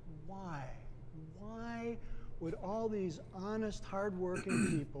 why? Why would all these honest,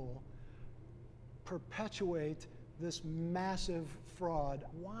 hardworking people perpetuate this massive fraud?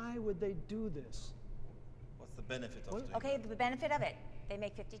 Why would they do this? What's the benefit of doing Okay, that? the benefit of it. They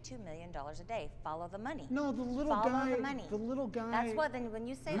make $52 million a day. Follow the money. No, the little Follow guy. the money. The little guy. That's what, then when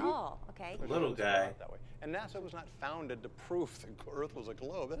you say all, okay. Little guy. that way. And NASA was not founded to prove the Earth was a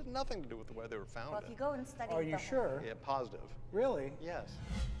globe. It had nothing to do with the way they were founded. Well, if you go and study Are you the sure? Yeah, positive. Really? Yes.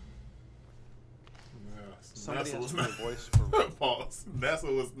 NASA Somebody has was to not. be a voice for Pause.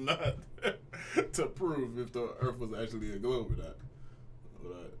 NASA was not to prove if the Earth was actually a globe or not.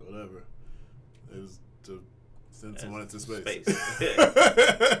 Whatever. It was to Send someone into space.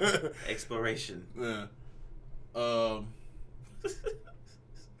 Exploration. Yeah.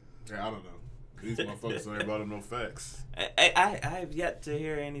 Yeah, I don't know. These motherfuckers ain't brought them no facts. I have yet to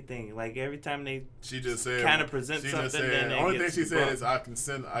hear anything. Like every time she just said kind of present something, just said, then the it only thing gets she said bumped. is I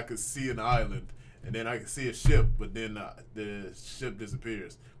could see an island, and then I could see a ship, but then the ship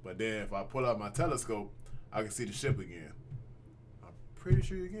disappears. But then if I pull out my telescope, I can see the ship again. I'm pretty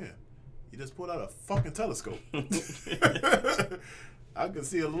sure you can. You just pulled out a fucking telescope. I can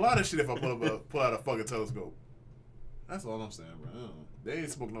see a lot of shit if I pull out a fucking telescope. That's all I'm saying, bro. They ain't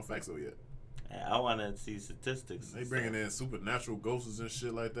spoke no facts though yet. I want to see statistics. They bringing in supernatural ghosts and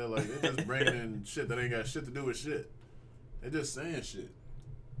shit like that. Like they just bringing in shit that ain't got shit to do with shit. They just saying shit.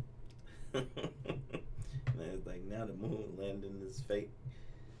 Man, it's like now the moon landing is fake.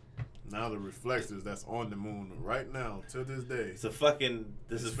 Now the reflectors that's on the moon right now to this day. It's a fucking.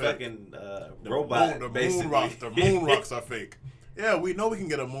 This is fake. fucking robot. The basically. moon rocks are fake. Yeah, we know we can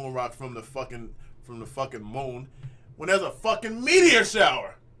get a moon rock from the fucking moon when there's a fucking meteor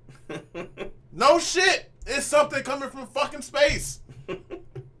shower. No shit. It's something coming from fucking space.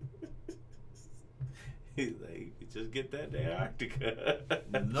 He's like, just get that to Antarctica.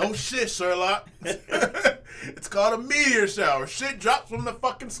 No shit, Sherlock. It's called a meteor shower. Shit drops from the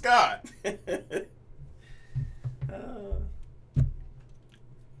fucking sky.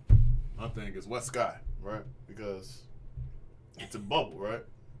 My thing is what sky, right? Because it's a bubble, right?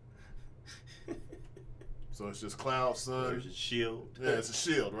 So it's just cloud, sun. There's a shield. Yeah, it's a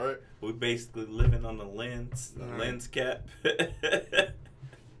shield, right? We're basically living on the lens cap.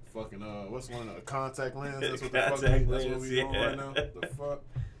 Fucking what's one? A contact lens. That's what Contact that's what lens, we on yeah. right now. The fuck.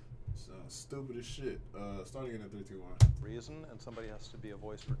 Sounds stupid as shit. Starting in 3, 2, 1. Reason, and somebody has to be a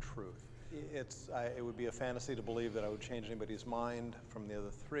voice for truth. It would be a fantasy to believe that I would change anybody's mind from the other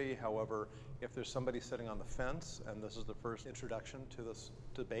three. However, if there's somebody sitting on the fence, and this is the first introduction to this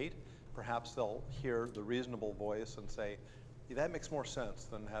debate, perhaps they'll hear the reasonable voice and say, yeah, that makes more sense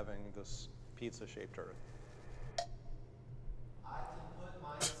than having this pizza-shaped Earth. I can put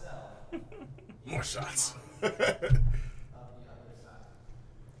myself More shots. of the other side.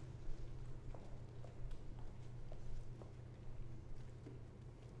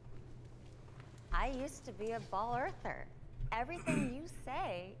 I used to be a ball earther. Everything you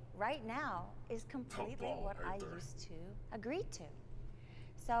say right now is completely ball what I earther. used to agree to.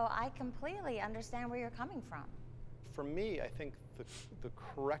 So I completely understand where you're coming from. For me, I think the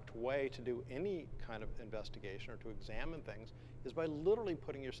correct way to do any kind of investigation or to examine things is by literally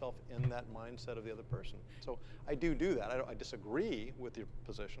putting yourself in that mindset of the other person. So I do that. I disagree with your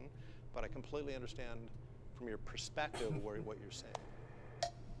position, but I completely understand from your perspective what you're saying.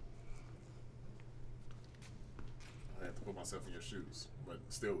 I had to put myself in your shoes, but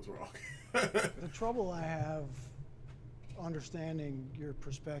still was wrong. The trouble I have understanding your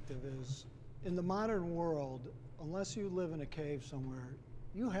perspective is, in the modern world, unless you live in a cave somewhere,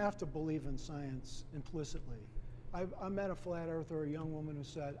 you have to believe in science implicitly. I met a flat earther, a young woman who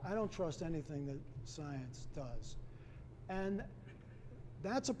said, I don't trust anything that science does. And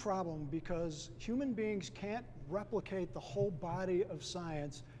that's a problem because human beings can't replicate the whole body of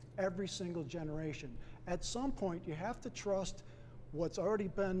science every single generation. At some point, you have to trust what's already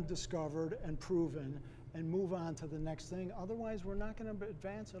been discovered and proven and move on to the next thing. Otherwise, we're not going to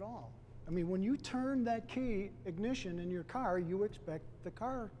advance at all. I mean, when you turn that key ignition in your car, you expect the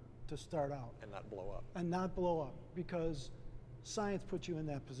car to start out. And not blow up. And not blow up, because science puts you in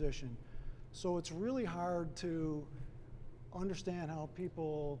that position. So it's really hard to understand how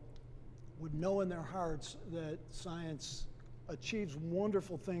people would know in their hearts that science achieves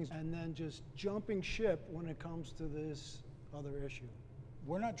wonderful things and then just jumping ship when it comes to this other issue.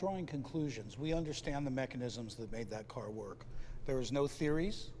 We're not drawing conclusions. We understand the mechanisms that made that car work. There is no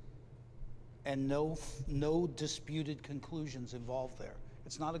theories and no disputed conclusions involved there.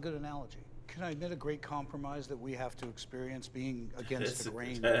 It's not a good analogy. Can I admit a great compromise that we have to experience being against the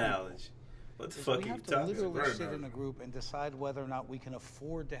grain? Analogy. What the fuck We are you have to talking literally about? sit in a group and decide whether or not we can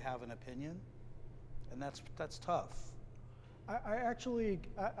afford to have an opinion, and that's tough.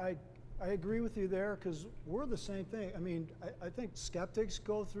 I agree with you there, because we're the same thing. I mean, I think skeptics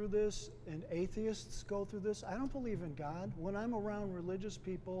go through this and atheists go through this. I don't believe in God. When I'm around religious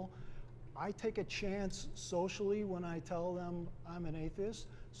people, I take a chance socially when I tell them I'm an atheist.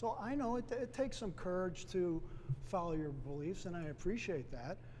 So I know it takes some courage to follow your beliefs, and I appreciate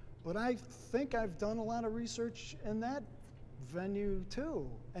that. But I think I've done a lot of research in that venue too.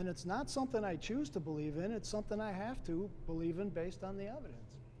 And it's not something I choose to believe in, it's something I have to believe in based on the evidence.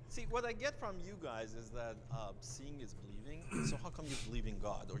 See, what I get from you guys is that seeing is believing. So how come you believe in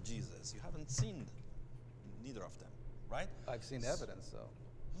God or Jesus? You haven't seen neither of them, right? I've seen evidence, though.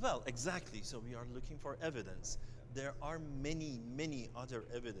 Well, exactly. So we are looking for evidence. There are many, many other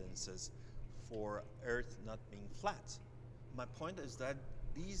evidences for Earth not being flat. My point is that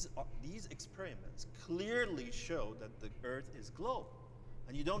these experiments clearly show that the Earth is globe.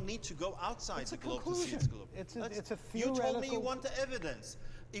 And you don't need to go outside the globe to see it's globe. It's a You told me you theoretical- want the evidence.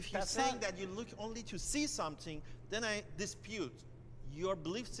 If you're That's saying not- that you look only to see something, then I dispute your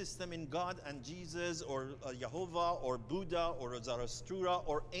belief system in God and Jesus or Jehovah or Buddha or Zarathustra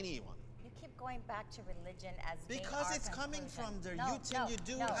or anyone. You keep going back to religion as being Because our it's coming conclusion. from there. No, You think no, you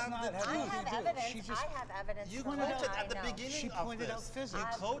do no. have not the have I truth. have do. evidence. She just- I have evidence. You from quoted what I at the know. beginning She of pointed out this. physics. You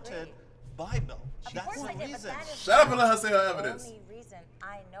I quoted agree. Bible. Of That's course the I did, but reason. that is Shut up and let her not say her the evidence. only reason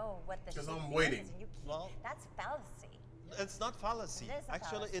I know what the 'Cause shape I'm of the waiting. Earth is, and you keep, Well- that's fallacy. It's not fallacy. It is a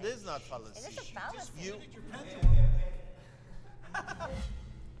Actually, it fallacy. is not fallacy. It is a fallacy.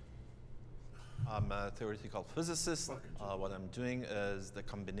 I'm a theoretical physicist. What I'm doing is the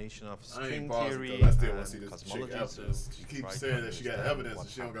combination of I string ain't pausing theory because I still want to see and this chick cosmology. evidence. She try keeps to saying that she got understand evidence what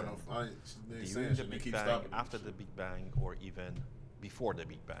and she don't got no. happened She ain't during saying the shit. You Big keep Bang, stopping. after the Big Bang, or even before the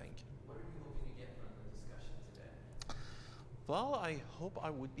Big Bang. What are you hoping to get from the discussion today? Well, I hope I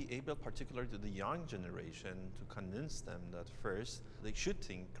would be able, particularly to the young generation, to convince them that first they should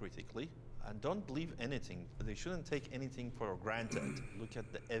think critically and don't believe anything. They shouldn't take anything for granted. Look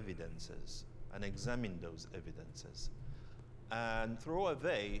at the evidences and examine those evidences and throw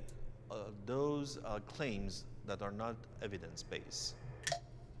away those claims that are not evidence-based.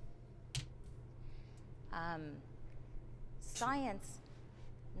 Science,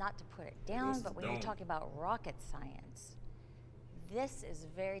 not to put it down, but when you're talking about rocket science, this is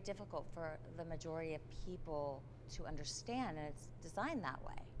very difficult for the majority of people to understand, and it's designed that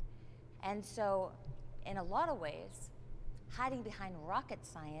way. And so, in a lot of ways, hiding behind rocket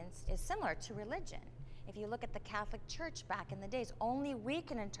science is similar to religion. If you look at the Catholic Church back in the days, only we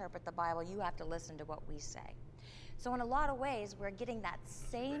can interpret the Bible, you have to listen to what we say. So in a lot of ways, we're getting that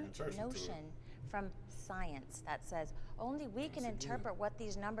same notion from science that says, only we can interpret what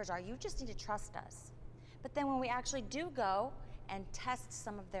these numbers are, you just need to trust us. But then when we actually do go and test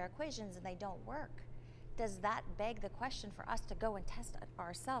some of their equations and they don't work, does that beg the question for us to go and test it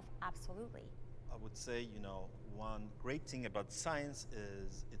ourselves? Absolutely. I would say, one great thing about science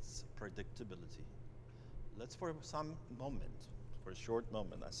is its predictability. Let's for some moment, for a short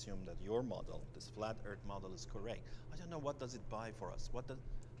moment, assume that your model, this flat Earth model, is correct. I don't know, what does it buy for us?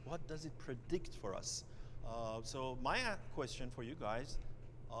 What does it predict for us? So my question for you guys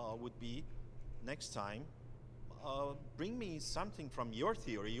would be, next time, bring me something from your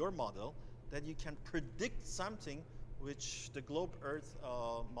theory, your model, that you can predict something which the globe Earth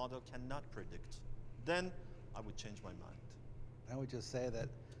model cannot predict. Then I would change my mind. I would just say that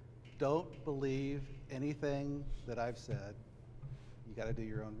don't believe anything that I've said. You got to do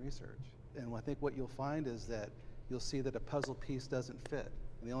your own research. And I think what you'll find is that you'll see that a puzzle piece doesn't fit.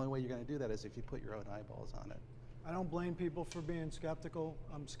 And the only way you're going to do that is if you put your own eyeballs on it. I don't blame people for being skeptical.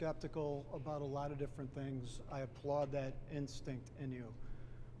 I'm skeptical about a lot of different things. I applaud that instinct in you.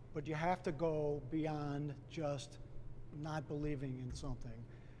 But you have to go beyond just not believing in something.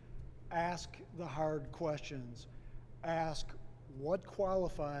 Ask the hard questions. Ask what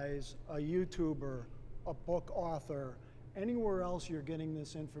qualifies a YouTuber, a book author, anywhere else you're getting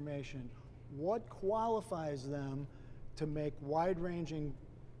this information. What qualifies them to make wide-ranging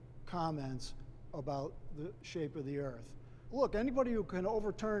comments about the shape of the Earth? Look, anybody who can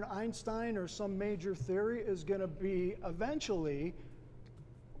overturn Einstein or some major theory is going to be eventually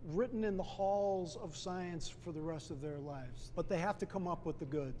written in the halls of science for the rest of their lives. But they have to come up with the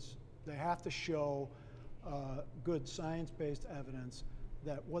goods. They have to show good science-based evidence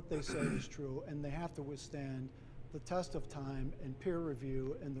that what they say is true, and they have to withstand the test of time and peer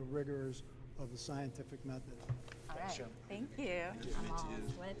review and the rigors of the scientific method. All right. Thank you. I'm all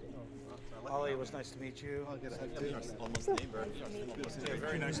sweaty. Ollie, it was nice to meet you. I'll get a hug too. Almost neighbor.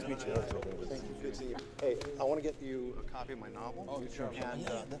 Very nice to meet you. Thank you. Good to see you. Hey, I want to get you a copy of my novel. Oh, sure. And,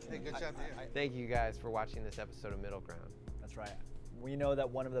 Hey, good job to you. Thank you guys for watching this episode of Middle Ground. That's right. We know that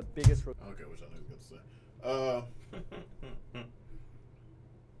one of the biggest. Okay, which I know he's going to say.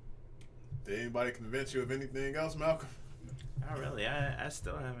 Did anybody convince you of anything else, Malcolm? Not really. I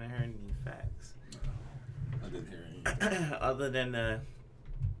still haven't heard any facts. I didn't hear anything. Other than the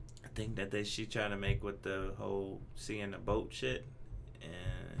thing that she trying to make with the whole seeing the boat shit,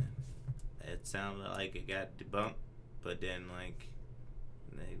 and it sounded like it got debunked, but then like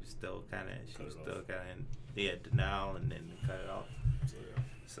they was still kind of denial, and then they cut it off. So, yeah.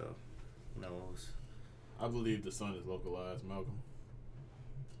 So who knows? I believe the sun is localized, Malcolm.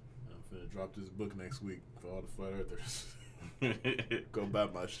 finna drop this book next week for all the flat earthers. Go buy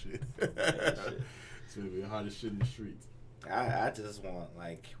my shit. It's gonna be the hottest shit in the streets. I just want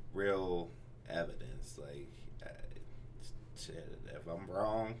like real evidence. Like, shit, if I'm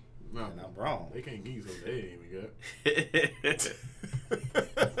wrong, then I'm wrong. They can't give you something they ain't even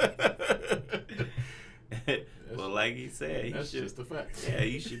got. Well, like he said, that's just the fact. Yeah,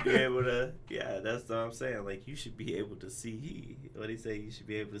 you should be able to. Yeah, that's what I'm saying. Like, you should be able to see. What do you say? You should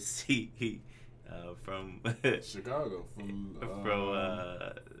be able to see from Chicago, from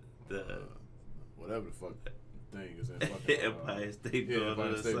the whatever the fuck thing is in fucking Empire State Building.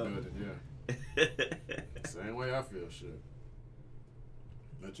 Empire State Building, yeah. Same way I feel, shit.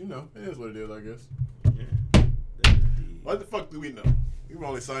 But you know, it is what it is, I guess. Yeah. What the fuck do we know? We were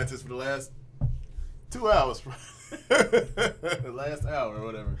only scientists for the last 2 hours. The last hour or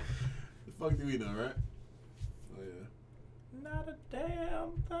whatever. The fuck do we know, right? Oh yeah. Not a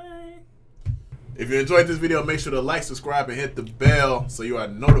damn thing. If you enjoyed this video, make sure to like, subscribe, and hit the bell so you are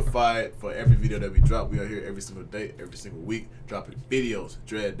notified for every video that we drop. We are here every single day, every single week, dropping videos.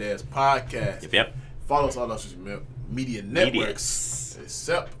 DADS Podcast. Yep. Follow us on all social media networks,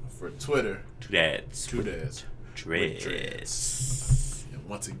 except for Twitter. DADS. DADS. And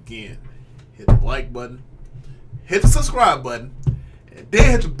once again, hit the like button, hit the subscribe button, and then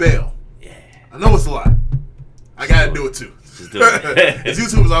hit the bell. Yeah. I know it's a lot. I gotta do it too. Just do it. As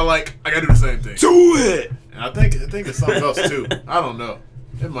YouTubers, I gotta do the same thing. Do it. And I think it's something else too. I don't know.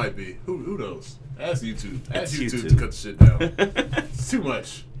 It might be. Who knows? Ask YouTube. Ask YouTube to cut the shit down. It's too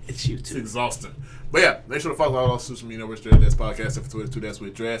much. It's YouTube. It's exhausting. But yeah, make sure to follow all our social media networks, DADS Podcast, and for Twitter, 2 Dads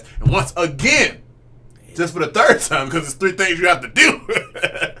with Dress. And once again, just for the third time, because it's 3 things you have to do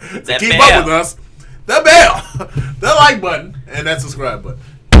to keep up with us. The bell, the like button, and that subscribe button.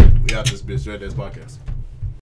 We out this bitch, DADS Podcast.